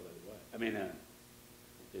is Paul Dudley White. I mean,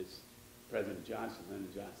 it's President Johnson,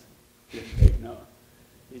 Lyndon Johnson. He didn't take no.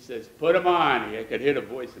 He says, put him on. I could hear the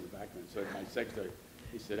voice in the background. So my secretary,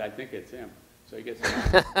 he said, I think it's him. So he gets him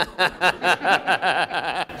on.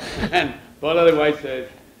 And Paul Dudley White says,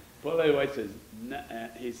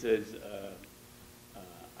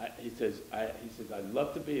 I'd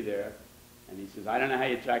love to be there. And he says, I don't know how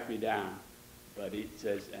you tracked me down, but he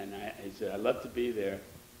says, he said, I'd love to be there,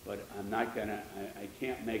 but I'm not gonna, I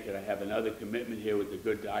can't make it. I have another commitment here with the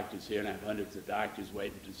good doctors here, and I have hundreds of doctors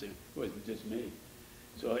waiting to see me. It wasn't just me.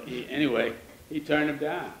 So anyway, he turned him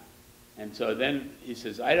down. And so then he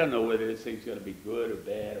says, I don't know whether this thing's gonna be good or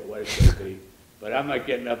bad or what it's gonna be, but I'm not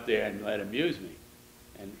getting up there and let him use me.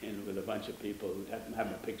 And with a bunch of people who have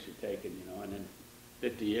a picture taken, you know, and then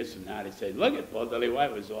 50 years from now, they say, look at Paul Dudley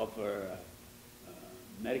White was all for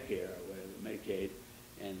Medicare or whatever, Medicaid.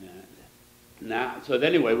 And now, so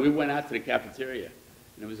anyway, we went out to the cafeteria,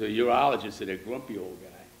 and there was a urologist, a grumpy old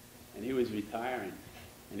guy, and he was retiring.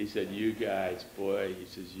 And he said, you guys, boy,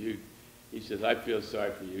 he says, I feel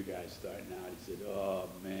sorry for you guys starting out. He said, oh,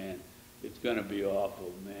 man, it's going to be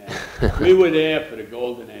awful, man. We were there for the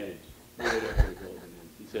golden age. We were there for the golden age.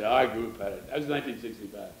 He said, our group had it. That was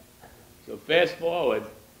 1965. So fast forward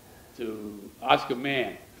to Oscar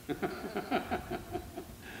Mann,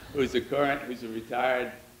 who's a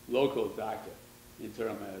retired local doctor,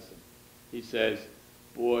 internal medicine. He says,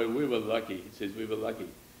 boy, we were lucky. He says, we were lucky.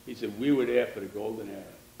 He said, we were there for the golden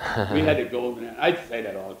era. We had the golden era. I say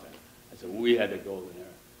that all the time. I said, we had the golden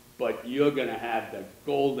era. But you're going to have the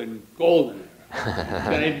golden era. It's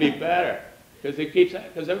going to be better. Because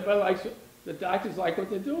everybody likes it. The doctors like what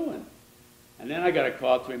they're doing. And then I got a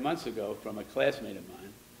call 3 months ago from a classmate of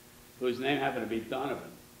mine, whose name happened to be Donovan.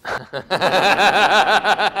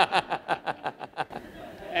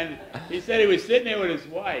 And he said he was sitting there with his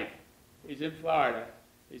wife. He's in Florida.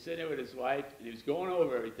 He's sitting there with his wife, and he was going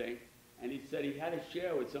over everything. And he said he had to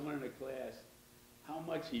share with someone in the class how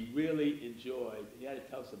much he really enjoyed. He had to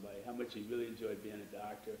tell somebody how much he really enjoyed being a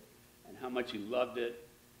doctor and how much he loved it.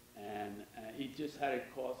 And he just had to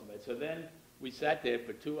call somebody. So then we sat there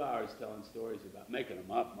for 2 hours telling stories about making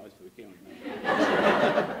them up. Most of it can't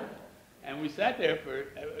remember. And we sat there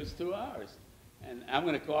it was 2 hours. And I'm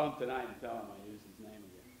going to call him tonight and tell him I used his name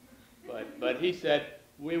again. But he said,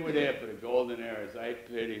 we were there for the golden eras. I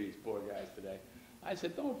pity these poor guys today. I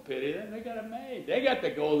said, don't pity them. They got it made. They got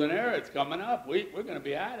the golden era. It's coming up. We're going to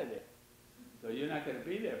be out of it. So you're not going to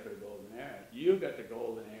be there for the golden era. You got the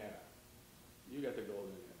golden era. You got the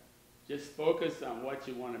golden era. Just focus on what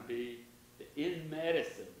you want to be. In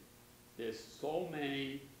medicine, there's so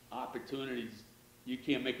many opportunities you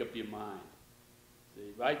can't make up your mind.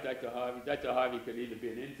 See, right, Dr. Harvey? Dr. Harvey could either be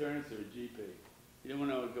an internist or a GP. He didn't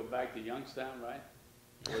want to go back to Youngstown, right?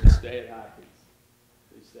 Or to stay at Hopkins.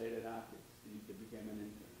 So he stayed at Hopkins. He became an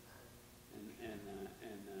internist.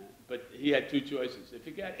 But he had two choices. If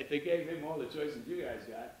they gave him all the choices you guys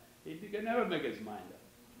got, he could never make his mind up.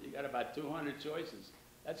 He got about 200 choices.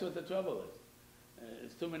 That's what the trouble is.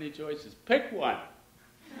 It's too many choices. Pick one.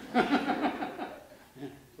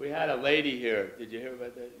 We had a lady here. Did you hear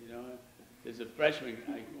about that? You know, there's a freshman.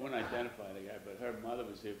 I won't identify the guy, but her mother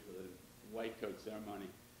was here for the white coat ceremony,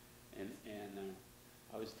 and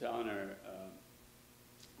I was telling her.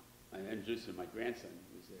 I introduced her. My grandson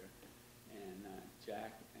was there, and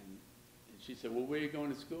Jack, and she said, "Well, where are you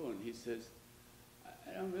going to school?" And he says,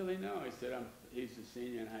 "I don't really know." He said, he's a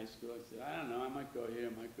senior in high school. I said, "I don't know. I might go here.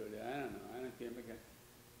 I might go there. I don't know. I don't care."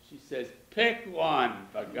 She says, "Pick one,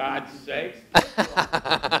 for God's sakes." Pick one.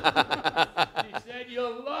 She said,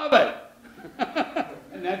 "You'll love it."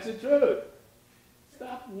 And that's the truth.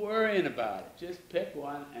 Stop worrying about it. Just pick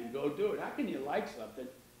one and go do it. How can you like something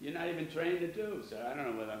you're not even trained to do? So I don't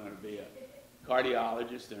know whether I'm going to be a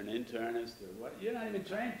cardiologist or an internist or what. You're not even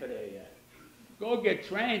trained for that yet. Go get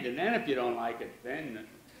trained, and then if you don't like it, then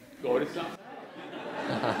go to something else.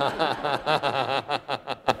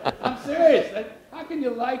 I'm serious. How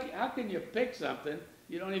can you pick something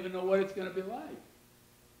you don't even know what it's going to be like?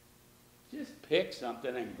 Just pick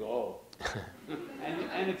something and go.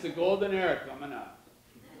 and it's a golden era coming up.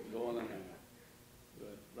 Golden era.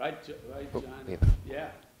 Good. Right, John? Yeah.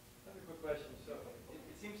 Another quick question. So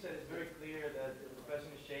it seems that it's very clear that the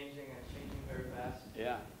profession is changing and changing very fast.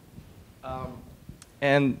 Yeah.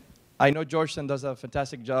 And I know Georgetown does a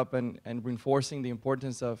fantastic job in reinforcing the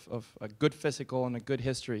importance of a good physical and a good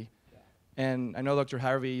history. And I know Dr.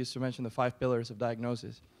 Harvey used to mention the 5 pillars of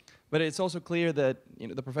diagnosis. But it's also clear that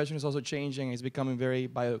the profession is also changing. It's becoming very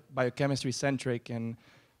biochemistry-centric and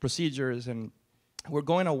procedures. And we're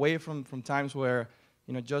going away from times where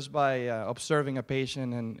just by observing a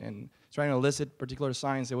patient and trying to elicit particular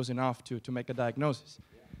signs, it was enough to make a diagnosis.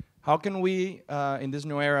 How can we, in this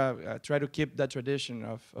new era, try to keep that tradition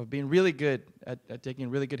of being really good at taking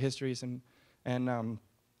really good histories and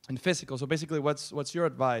physical? So basically, what's your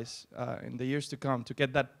advice in the years to come to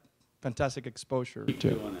get that fantastic exposure? Keep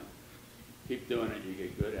doing it. Keep doing it. You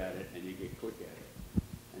get good at it, and you get quick at it,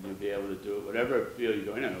 and you'll be able to do it. Whatever field you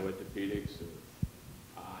go in, orthopedics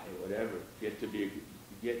or eye or whatever,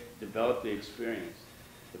 develop the experience.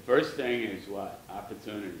 The first thing is what?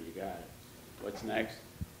 Opportunity, you got it. What's next?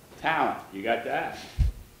 Talent, you got that,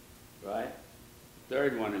 right? The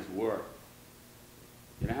third one is work.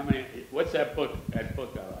 You know how many, what's that book I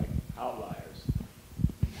like? Outliers.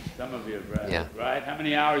 Some of you have read it, right? How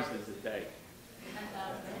many hours does it take?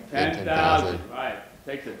 10,000, right. It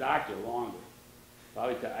takes a doctor longer.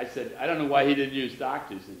 Probably, I said, I don't know why he didn't use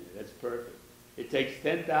doctors in it. That's perfect. It takes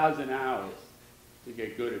 10,000 hours to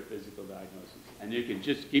get good at physical diagnosis. And you can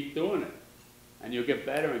just keep doing it. And you'll get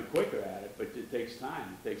better and quicker at it, but it takes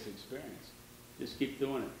time. It takes experience. Just keep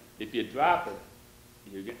doing it. If you drop it,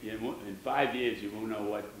 in 5 years, you won't know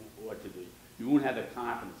what to do. You won't have the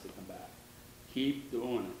confidence to come back. Keep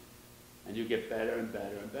doing it. And you get better and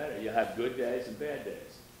better and better. You'll have good days and bad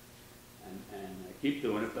days. And keep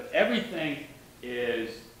doing it. But everything is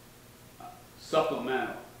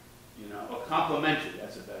supplemental, you know, or complementary.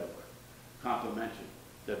 That's a better word. Complementary.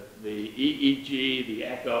 The EEG, the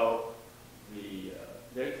echo,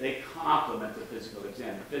 they complement the physical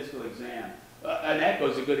exam. The physical exam, an echo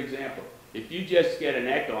is a good example. If you just get an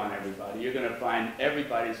echo on everybody, you're going to find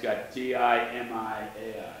everybody's got TI, MI,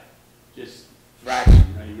 AI. Just fraction,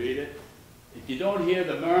 you know, you read it. If you don't hear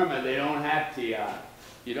the murmur, they don't have TI.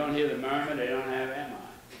 If you don't hear the murmur, they don't have MI.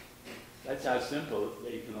 That's how simple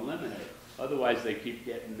they can eliminate it. Otherwise, they keep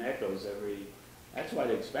getting echoes every. That's why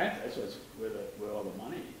they're expensive. That's where all the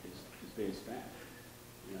money is being spent,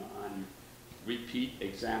 you know, on repeat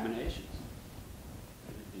examinations.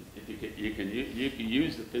 If you can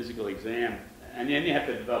use the physical exam, and then you have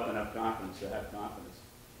to develop enough confidence to have confidence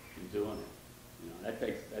in doing it. You know, that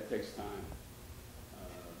takes time.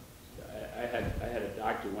 I had a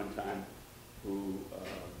doctor one time who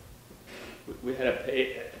we had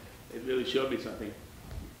it really showed me something.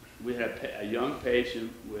 We had a young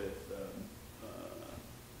patient with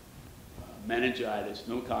meningitis,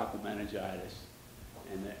 pneumococcal meningitis,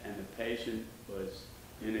 and the patient was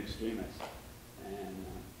in extremis, and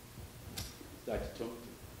Dr. Tungton.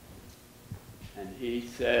 And he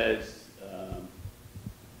says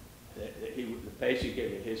the patient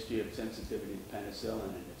gave a history of sensitivity to penicillin,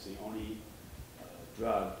 and it's the only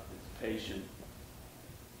drug that the patient,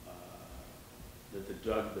 that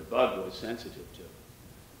the bug was sensitive to.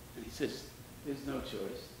 And he says, there's no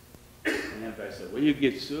choice. And then I said, well, you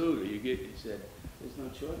get sued, or he said, there's no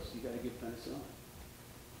choice, you got to get penicillin.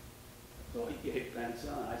 So he gave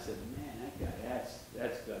penicillin. I said, man, that guy,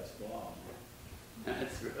 that's guts ball, man.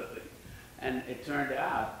 That's really. And it turned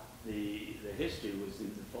out the history was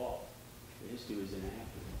in default. The history was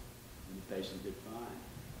inaccurate, and the patient did fine.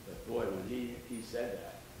 But boy, when he said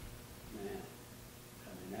that, man, I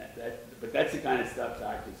mean, but that's the kind of stuff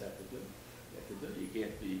doctors have to do. You have to do. You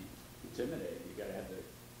can't be intimidated. You got to have the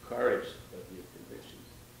courage of your convictions.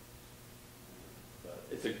 But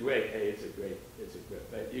it's a great.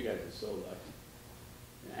 You guys are so lucky.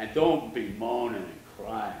 And don't be moaning and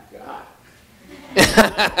crying. God.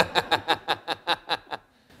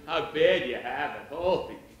 How bad you have it.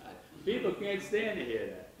 Holy God. People can't stand to hear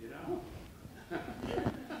that, you know?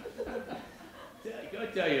 Go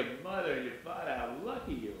tell your mother and your father how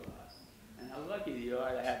lucky you are. And how lucky you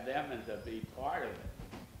are to have them and to be part of it.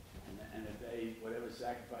 And if they, whatever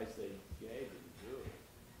sacrifice they gave, you do it.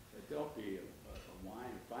 But don't be a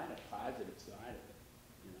whine. Find a positive side of it.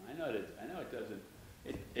 You know, I know it doesn't,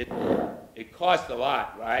 it costs a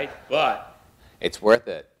lot, right? But it's worth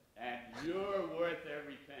it. And you're worth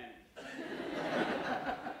every penny.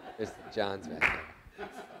 There's John's back there.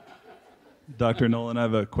 Dr. Knowlan, I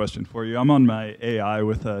have a question for you. I'm on my AI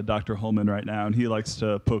with Dr. Holman right now, and he likes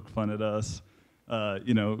to poke fun at us.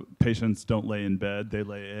 You know, patients don't lay in bed, they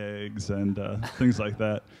lay eggs and things like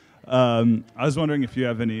that. I was wondering if you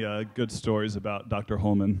have any good stories about Dr.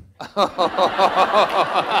 Holman.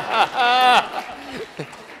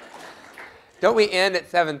 Don't we end at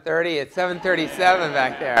 7:30? It's 7:37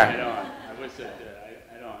 back there. I don't. I wish I did.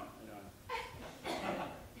 I don't.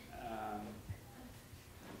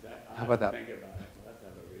 How about that? Think about it. We'll have to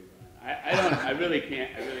have a rerun. I really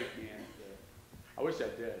can't. I wish I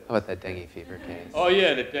did. How about that dengue fever case? Oh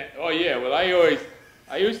yeah, Well,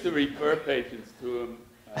 I used to refer patients to him,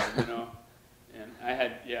 you know, and I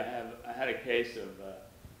had a case of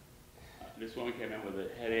this woman came in with a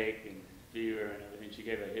headache and fever and everything. She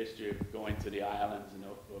gave a history of going to the islands and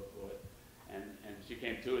so forth, and she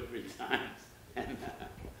came 2 or 3 times, and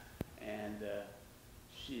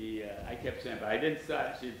I kept saying, but I didn't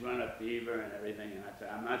start. She's running a fever and everything, and I said,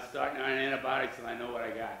 I'm not starting on antibiotics until I know what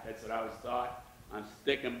I got. That's what I was taught. I'm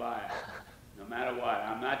sticking by it, no matter what.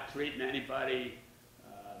 I'm not treating anybody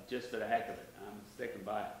just for the heck of it. I'm sticking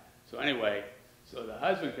by it. So anyway, So the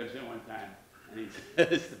husband comes in one time, and he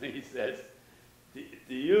says to me, he says, do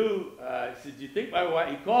you, he said, do you think my wife,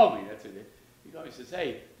 he called me, that's it. He called me, he says,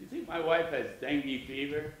 hey, do you think my wife has dengue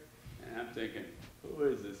fever? And I'm thinking, who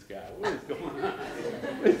is this guy? What is going on?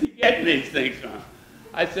 Where's he getting these things from?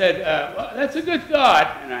 I said, well, that's a good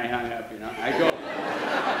thought. And I hung up, you know. I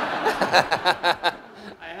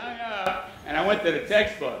hung up, and I went to the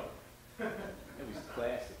textbook. It was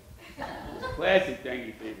classic. It was classic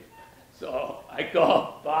dengue fever. So I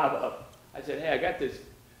called Bob up. I said, hey, I got this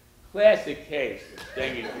classic case of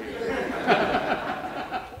dengue fever.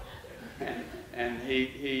 and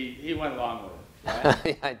he went along with it.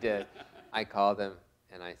 Right? I did. I called him,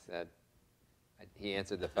 and I said, he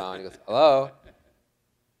answered the phone. He goes, hello?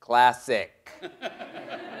 Classic.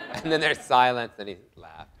 And then there's silence, and he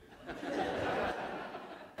laughed.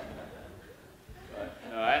 But,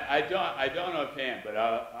 no, I don't offhand, but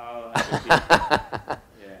I'll have to keep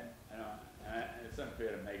yeah, I don't. It's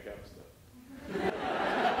unfair to make up stuff.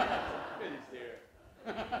 He's here.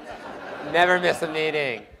 Never miss a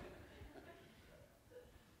meeting.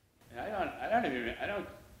 I don't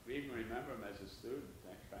even remember him as a student,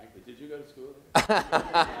 frankly. Did you go to school?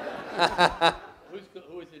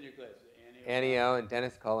 Who was in your class? Annie O and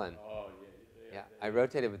Dennis Cullen. Oh, Yeah, I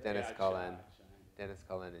rotated with Dennis Yeah, Cullen. Shine. Dennis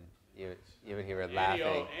Cullen, and you and he were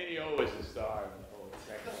laughing. Annie O was the star of the whole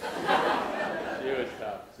section. She was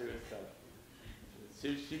tough.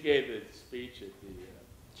 She gave the speech at the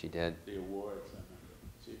She did. the awards. I remember.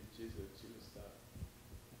 She was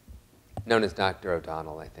tough. Known as Dr.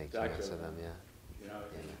 O'Donnell, I think. Dr. Most of them, yeah. You know,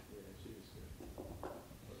 Yeah. she was good.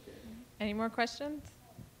 Okay. Any more questions?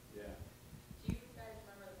 Yeah. Do you guys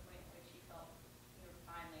remember the point at which you felt you were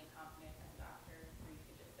finally confident as a doctor, where you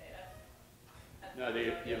could just say that? No,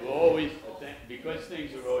 you've always, because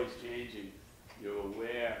things are always changing, you're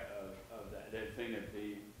aware of that thing that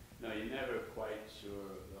you're never quite sure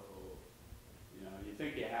of the whole, you know, you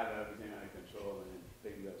think you have everything under control, and then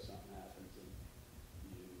big something happens, and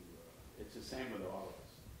it's the same with all of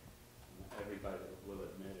us. Everybody will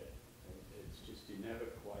admit it. It's just you never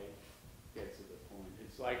quite get to the point.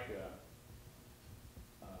 It's like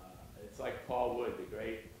Paul Wood, the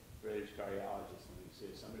great British cardiologist,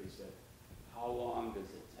 when somebody said, how long does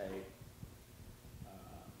it take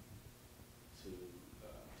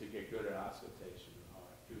to get good at auscultation of the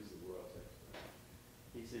heart? He was the world's expert.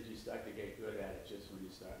 He said you start to get good at it just when you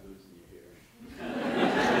start losing your hearing.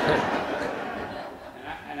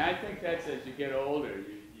 and I think that's as you get older,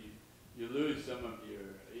 you lose some of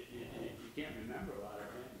your, you can't remember a lot of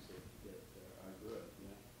things that are good. You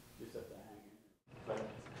know? You just have to hang in. But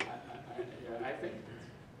I think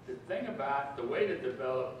the thing about the way to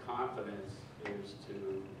develop confidence is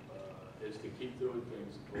to keep doing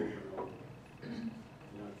things over and over.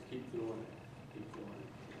 You know, keep doing it.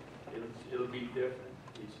 It'll be different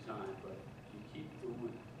each time, but you keep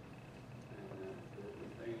doing it. And the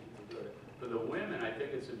thing to do it. For the women, I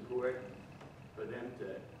think it's important for them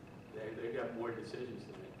they got more decisions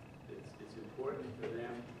to make. It's important for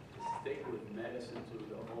them to stick with medicine through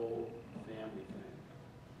the whole family thing.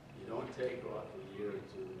 You don't take off a year or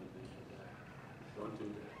two and things like that. Don't do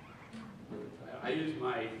that. I use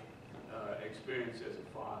my experience as a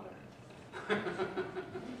father.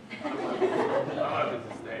 I wanted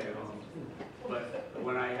to stay at home. But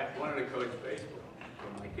when I wanted to coach baseball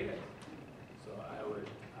for my kids, so I would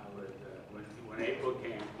when April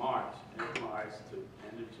came, March to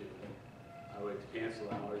end of June, I would cancel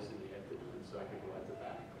hours in the afternoon so I could go out to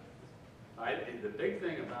batting. The big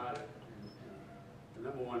thing about it, the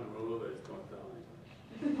number one rule is don't tell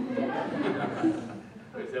anybody.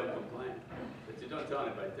 Because they'll complain. But you don't tell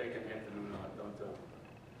anybody, take an afternoon off, don't tell them.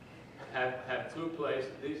 Have two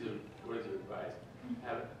places, these are words of advice,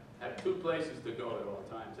 have two places to go at all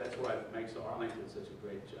times. That's why it makes Arlington such a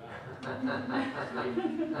great job.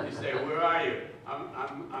 You say, where are you?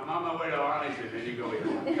 I'm on my way to Arlington, then you go here.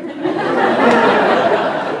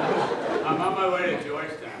 I'm on my way to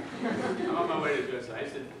Georgetown. I'm on my way to Georgetown. I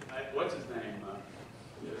said, what's his name?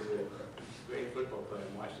 There's a great football player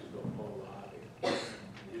in Washington, Paul Lobby.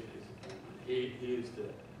 He used to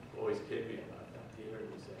always kid me about that. He heard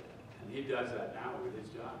me say that. And he does that now with his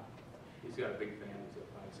job. He's got a big family, so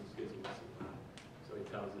 5, 6 kids. So he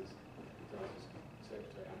tells his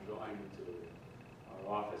secretary, I'm going to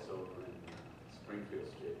our office over in Springfield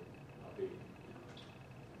Street. I'll be,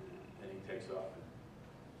 and he takes off and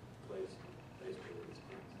plays baseball with his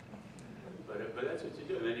friends. But that's what you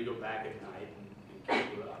do. And then you go back at night and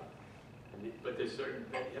keep it up. But there's certain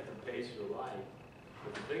things, you have to pace your life.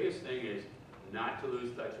 But the biggest thing is not to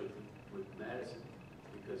lose touch with medicine,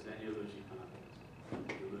 because then you lose your confidence.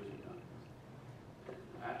 You lose your confidence.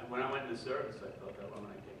 When I went in service, I felt that when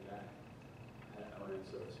I came back. I went in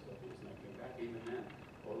service a couple years and I came back. Even then,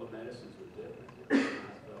 all the medicines were different.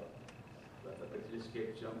 But I could just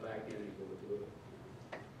jump back in and go do it.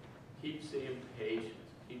 Keep seeing patients.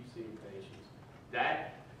 Keep seeing patients.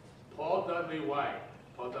 That, Paul Dudley White,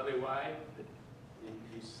 he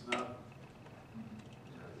snubbed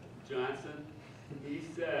Johnson. He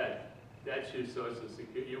said, that's your Social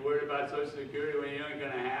Security. You're worried about Social Security when you ain't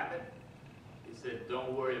going to have it? He said,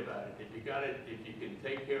 don't worry about it. If you can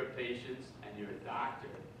take care of patients and you're a doctor,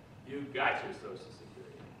 you got your Social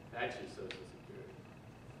Security. That's your Social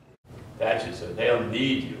Security. They'll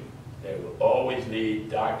need you. They will always need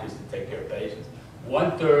doctors to take care of patients.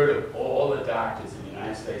 1/3 of all the doctors in the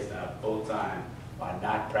United States now, full-time, are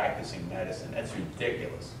not practicing medicine. That's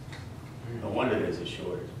ridiculous. No wonder there's a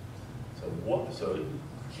shortage. So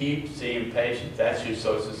keep seeing patients. That's your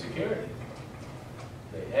Social Security.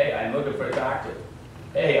 Say, hey, I'm looking for a doctor.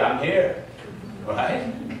 Hey, I'm here.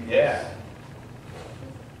 Right? Yeah.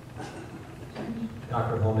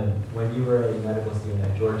 Dr. Holman, when you were a medical student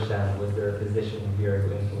at Georgetown, was there a physician here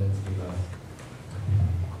who influenced you most?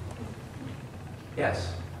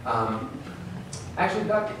 Yes. Actually,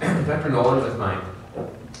 Dr. Knowlan was my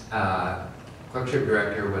clerkship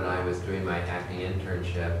director when I was doing my acting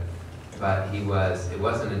internship, but it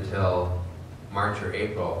wasn't until March or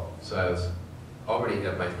April, so I was already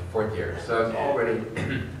at my 4th year, so I was already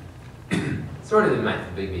sort of in my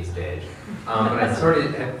big me stage, but I sort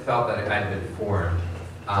of had felt that I'd been formed.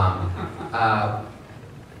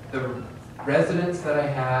 The residents that I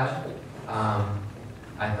had,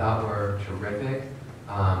 I thought were terrific.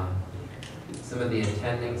 Some of the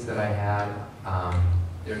attendings that I had,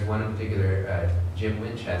 there's one in particular, Jim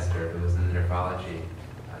Winchester, who was in the nephrology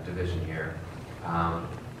division here,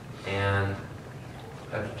 and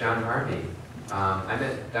Dr. John Harvey. I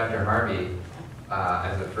met Dr. Harvey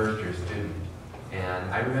as a first-year student,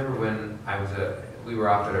 and I remember when we were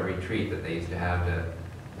off at a retreat that they used to have to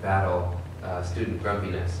battle student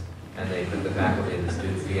grumpiness, and they put the faculty and the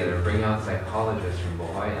students together to bring out psychologists from La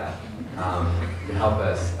Jolla to help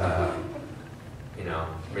us,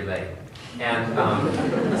 relate. And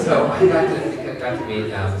so I got to meet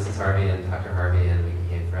Mrs. Harvey and Dr. Harvey, and we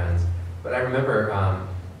became friends. But I remember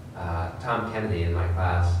Tom Kennedy in my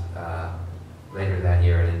class later that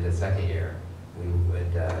year and into 2nd year. We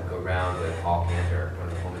would go around with Paul Cantor, one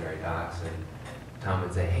of the pulmonary docs, and Tom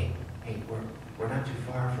would say, hey, we're not too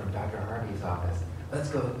far from Dr. Harvey's office. Let's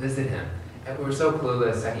go visit him. And we were so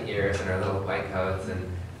clueless, 2nd years, in our little white coats,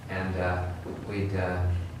 and we'd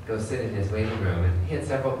go sit in his waiting room, and he had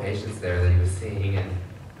several patients there that he was seeing, and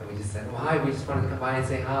we just said, well, hi, we just wanted to come by and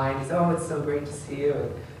say hi. And he said, oh, it's so great to see you,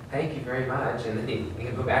 and thank you very much. And then he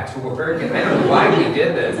could go back to work, and I don't know why he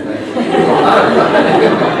did this, but it was a lot of fun.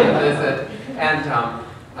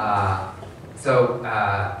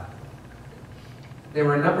 There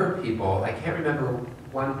were a number of people, I can't remember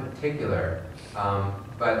one particular,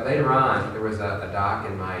 but later on, there was a doc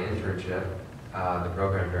in my internship, the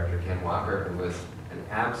program director, Ken Walker, who was an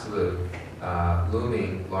absolute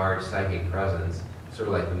looming, large psychic presence, sort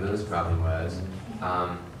of like the Moose probably was,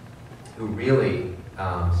 who really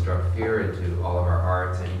struck fear into all of our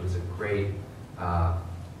hearts, and he was a great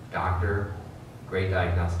doctor, great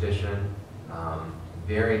diagnostician,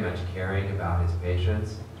 very much caring about his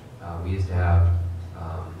patients. We used to have,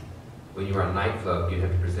 when you were on night float, you'd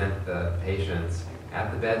have to present the patients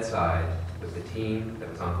at the bedside with the team that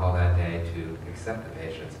was on call that day to accept the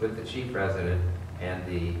patients, with the chief resident and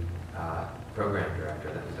the program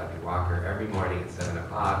director, that was Dr. Walker, every morning at 7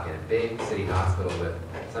 o'clock in a big city hospital with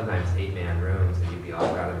sometimes 8-man rooms, and you'd be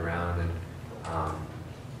all crowded around,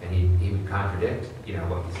 and he would contradict,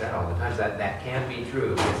 what you said all the time. That can't be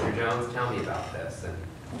true. Mr. Jones, tell me about this. And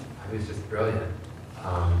he was just brilliant.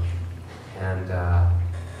 I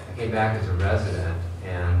came back as a resident,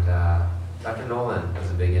 and Dr. Knowlan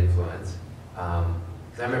was a big influence.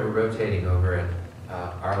 Because I remember rotating over at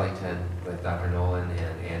Arlington with Dr. Knowlan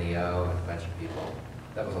and Annie O and a bunch of people.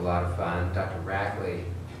 That was a lot of fun. Dr. Rackley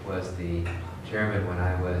was the chairman when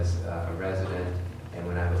I was a resident and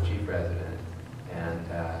when I was chief resident. And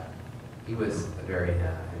he was very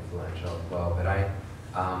influential as well. But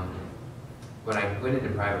when I went into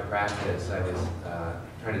private practice, I was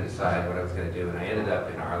trying to decide what I was going to do, and I ended up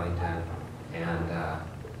in Arlington. And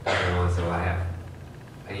Dr. Knowlan said, well,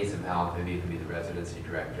 I need some help. Maybe you can be the residency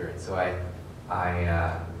director. And so I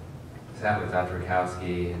sat with Dr.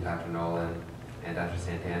 Rakowski and Dr. Knowlan and Dr.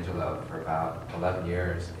 Santangelo for about 11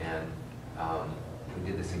 years, and we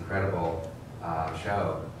did this incredible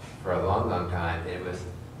show for a long, long time. It was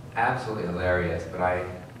absolutely hilarious, but I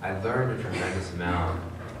learned a tremendous amount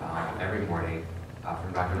every morning,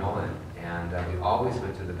 from Dr. Knowlan, and we always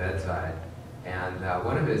went to the bedside. And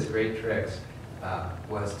one of his great tricks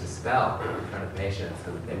was to spell in front of patients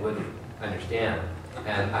so that they wouldn't understand.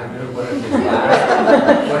 And I remember one of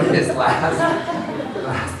his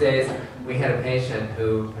last days, we had a patient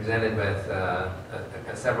who presented with a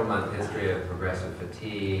several-month history of progressive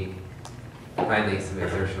fatigue, finally some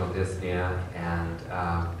exertional dyspnea, and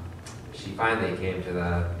she finally came to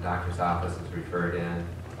the doctor's office, was referred in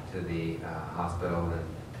to the hospital, and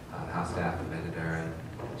the house staff admitted her, and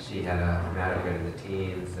she had a hematocrit in the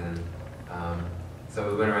teens, and so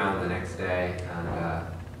we went around the next day and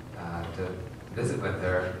to visit with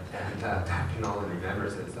her, and Dr. Knowlan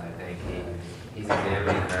remembers this, I think. He's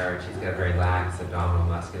examining her, and she's got very lax abdominal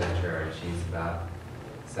musculature, and she's about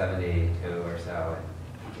 72 or so, and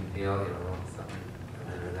you can feel, something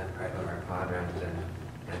in that part of our quadrant,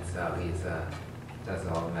 and so he's does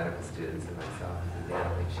all the medical students and myself, and I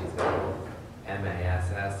think she's got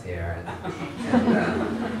MASS here, and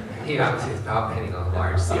he obviously is palpating a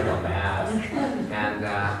large serum mass, and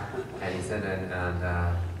he said, and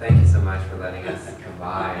thank you so much for letting us come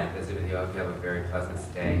by and visit with you. I hope you have a very pleasant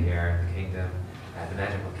stay here at the kingdom, at the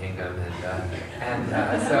magical kingdom, and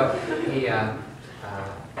so he said,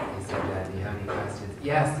 do you have any questions?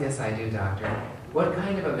 Yes, I do, doctor. What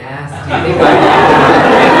kind of a mass do you think I have?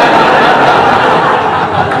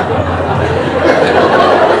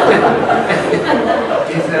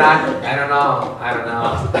 He said, I don't know,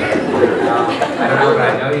 but I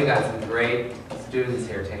know you got some great students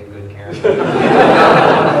here taking good care of you.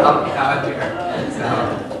 Help me out here. So,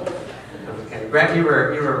 okay. Brett, you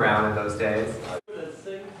were around in those days. That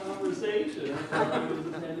same conversation. It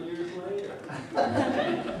was 10 years later. I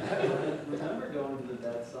remember going to the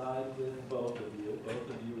bedside with both of you. Both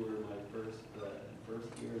of you were my first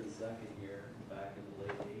year and second year back in the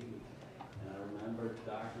late 80s. And I remember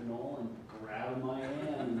Dr. Knowlan grabbing my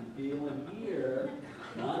hand and feeling here,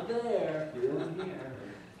 not there, feeling here.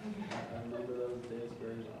 I remember those days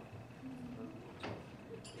very well.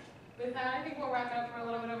 With that, I think we'll wrap it up for a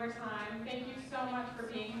little bit over time. Thank you so much for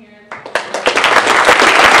being here.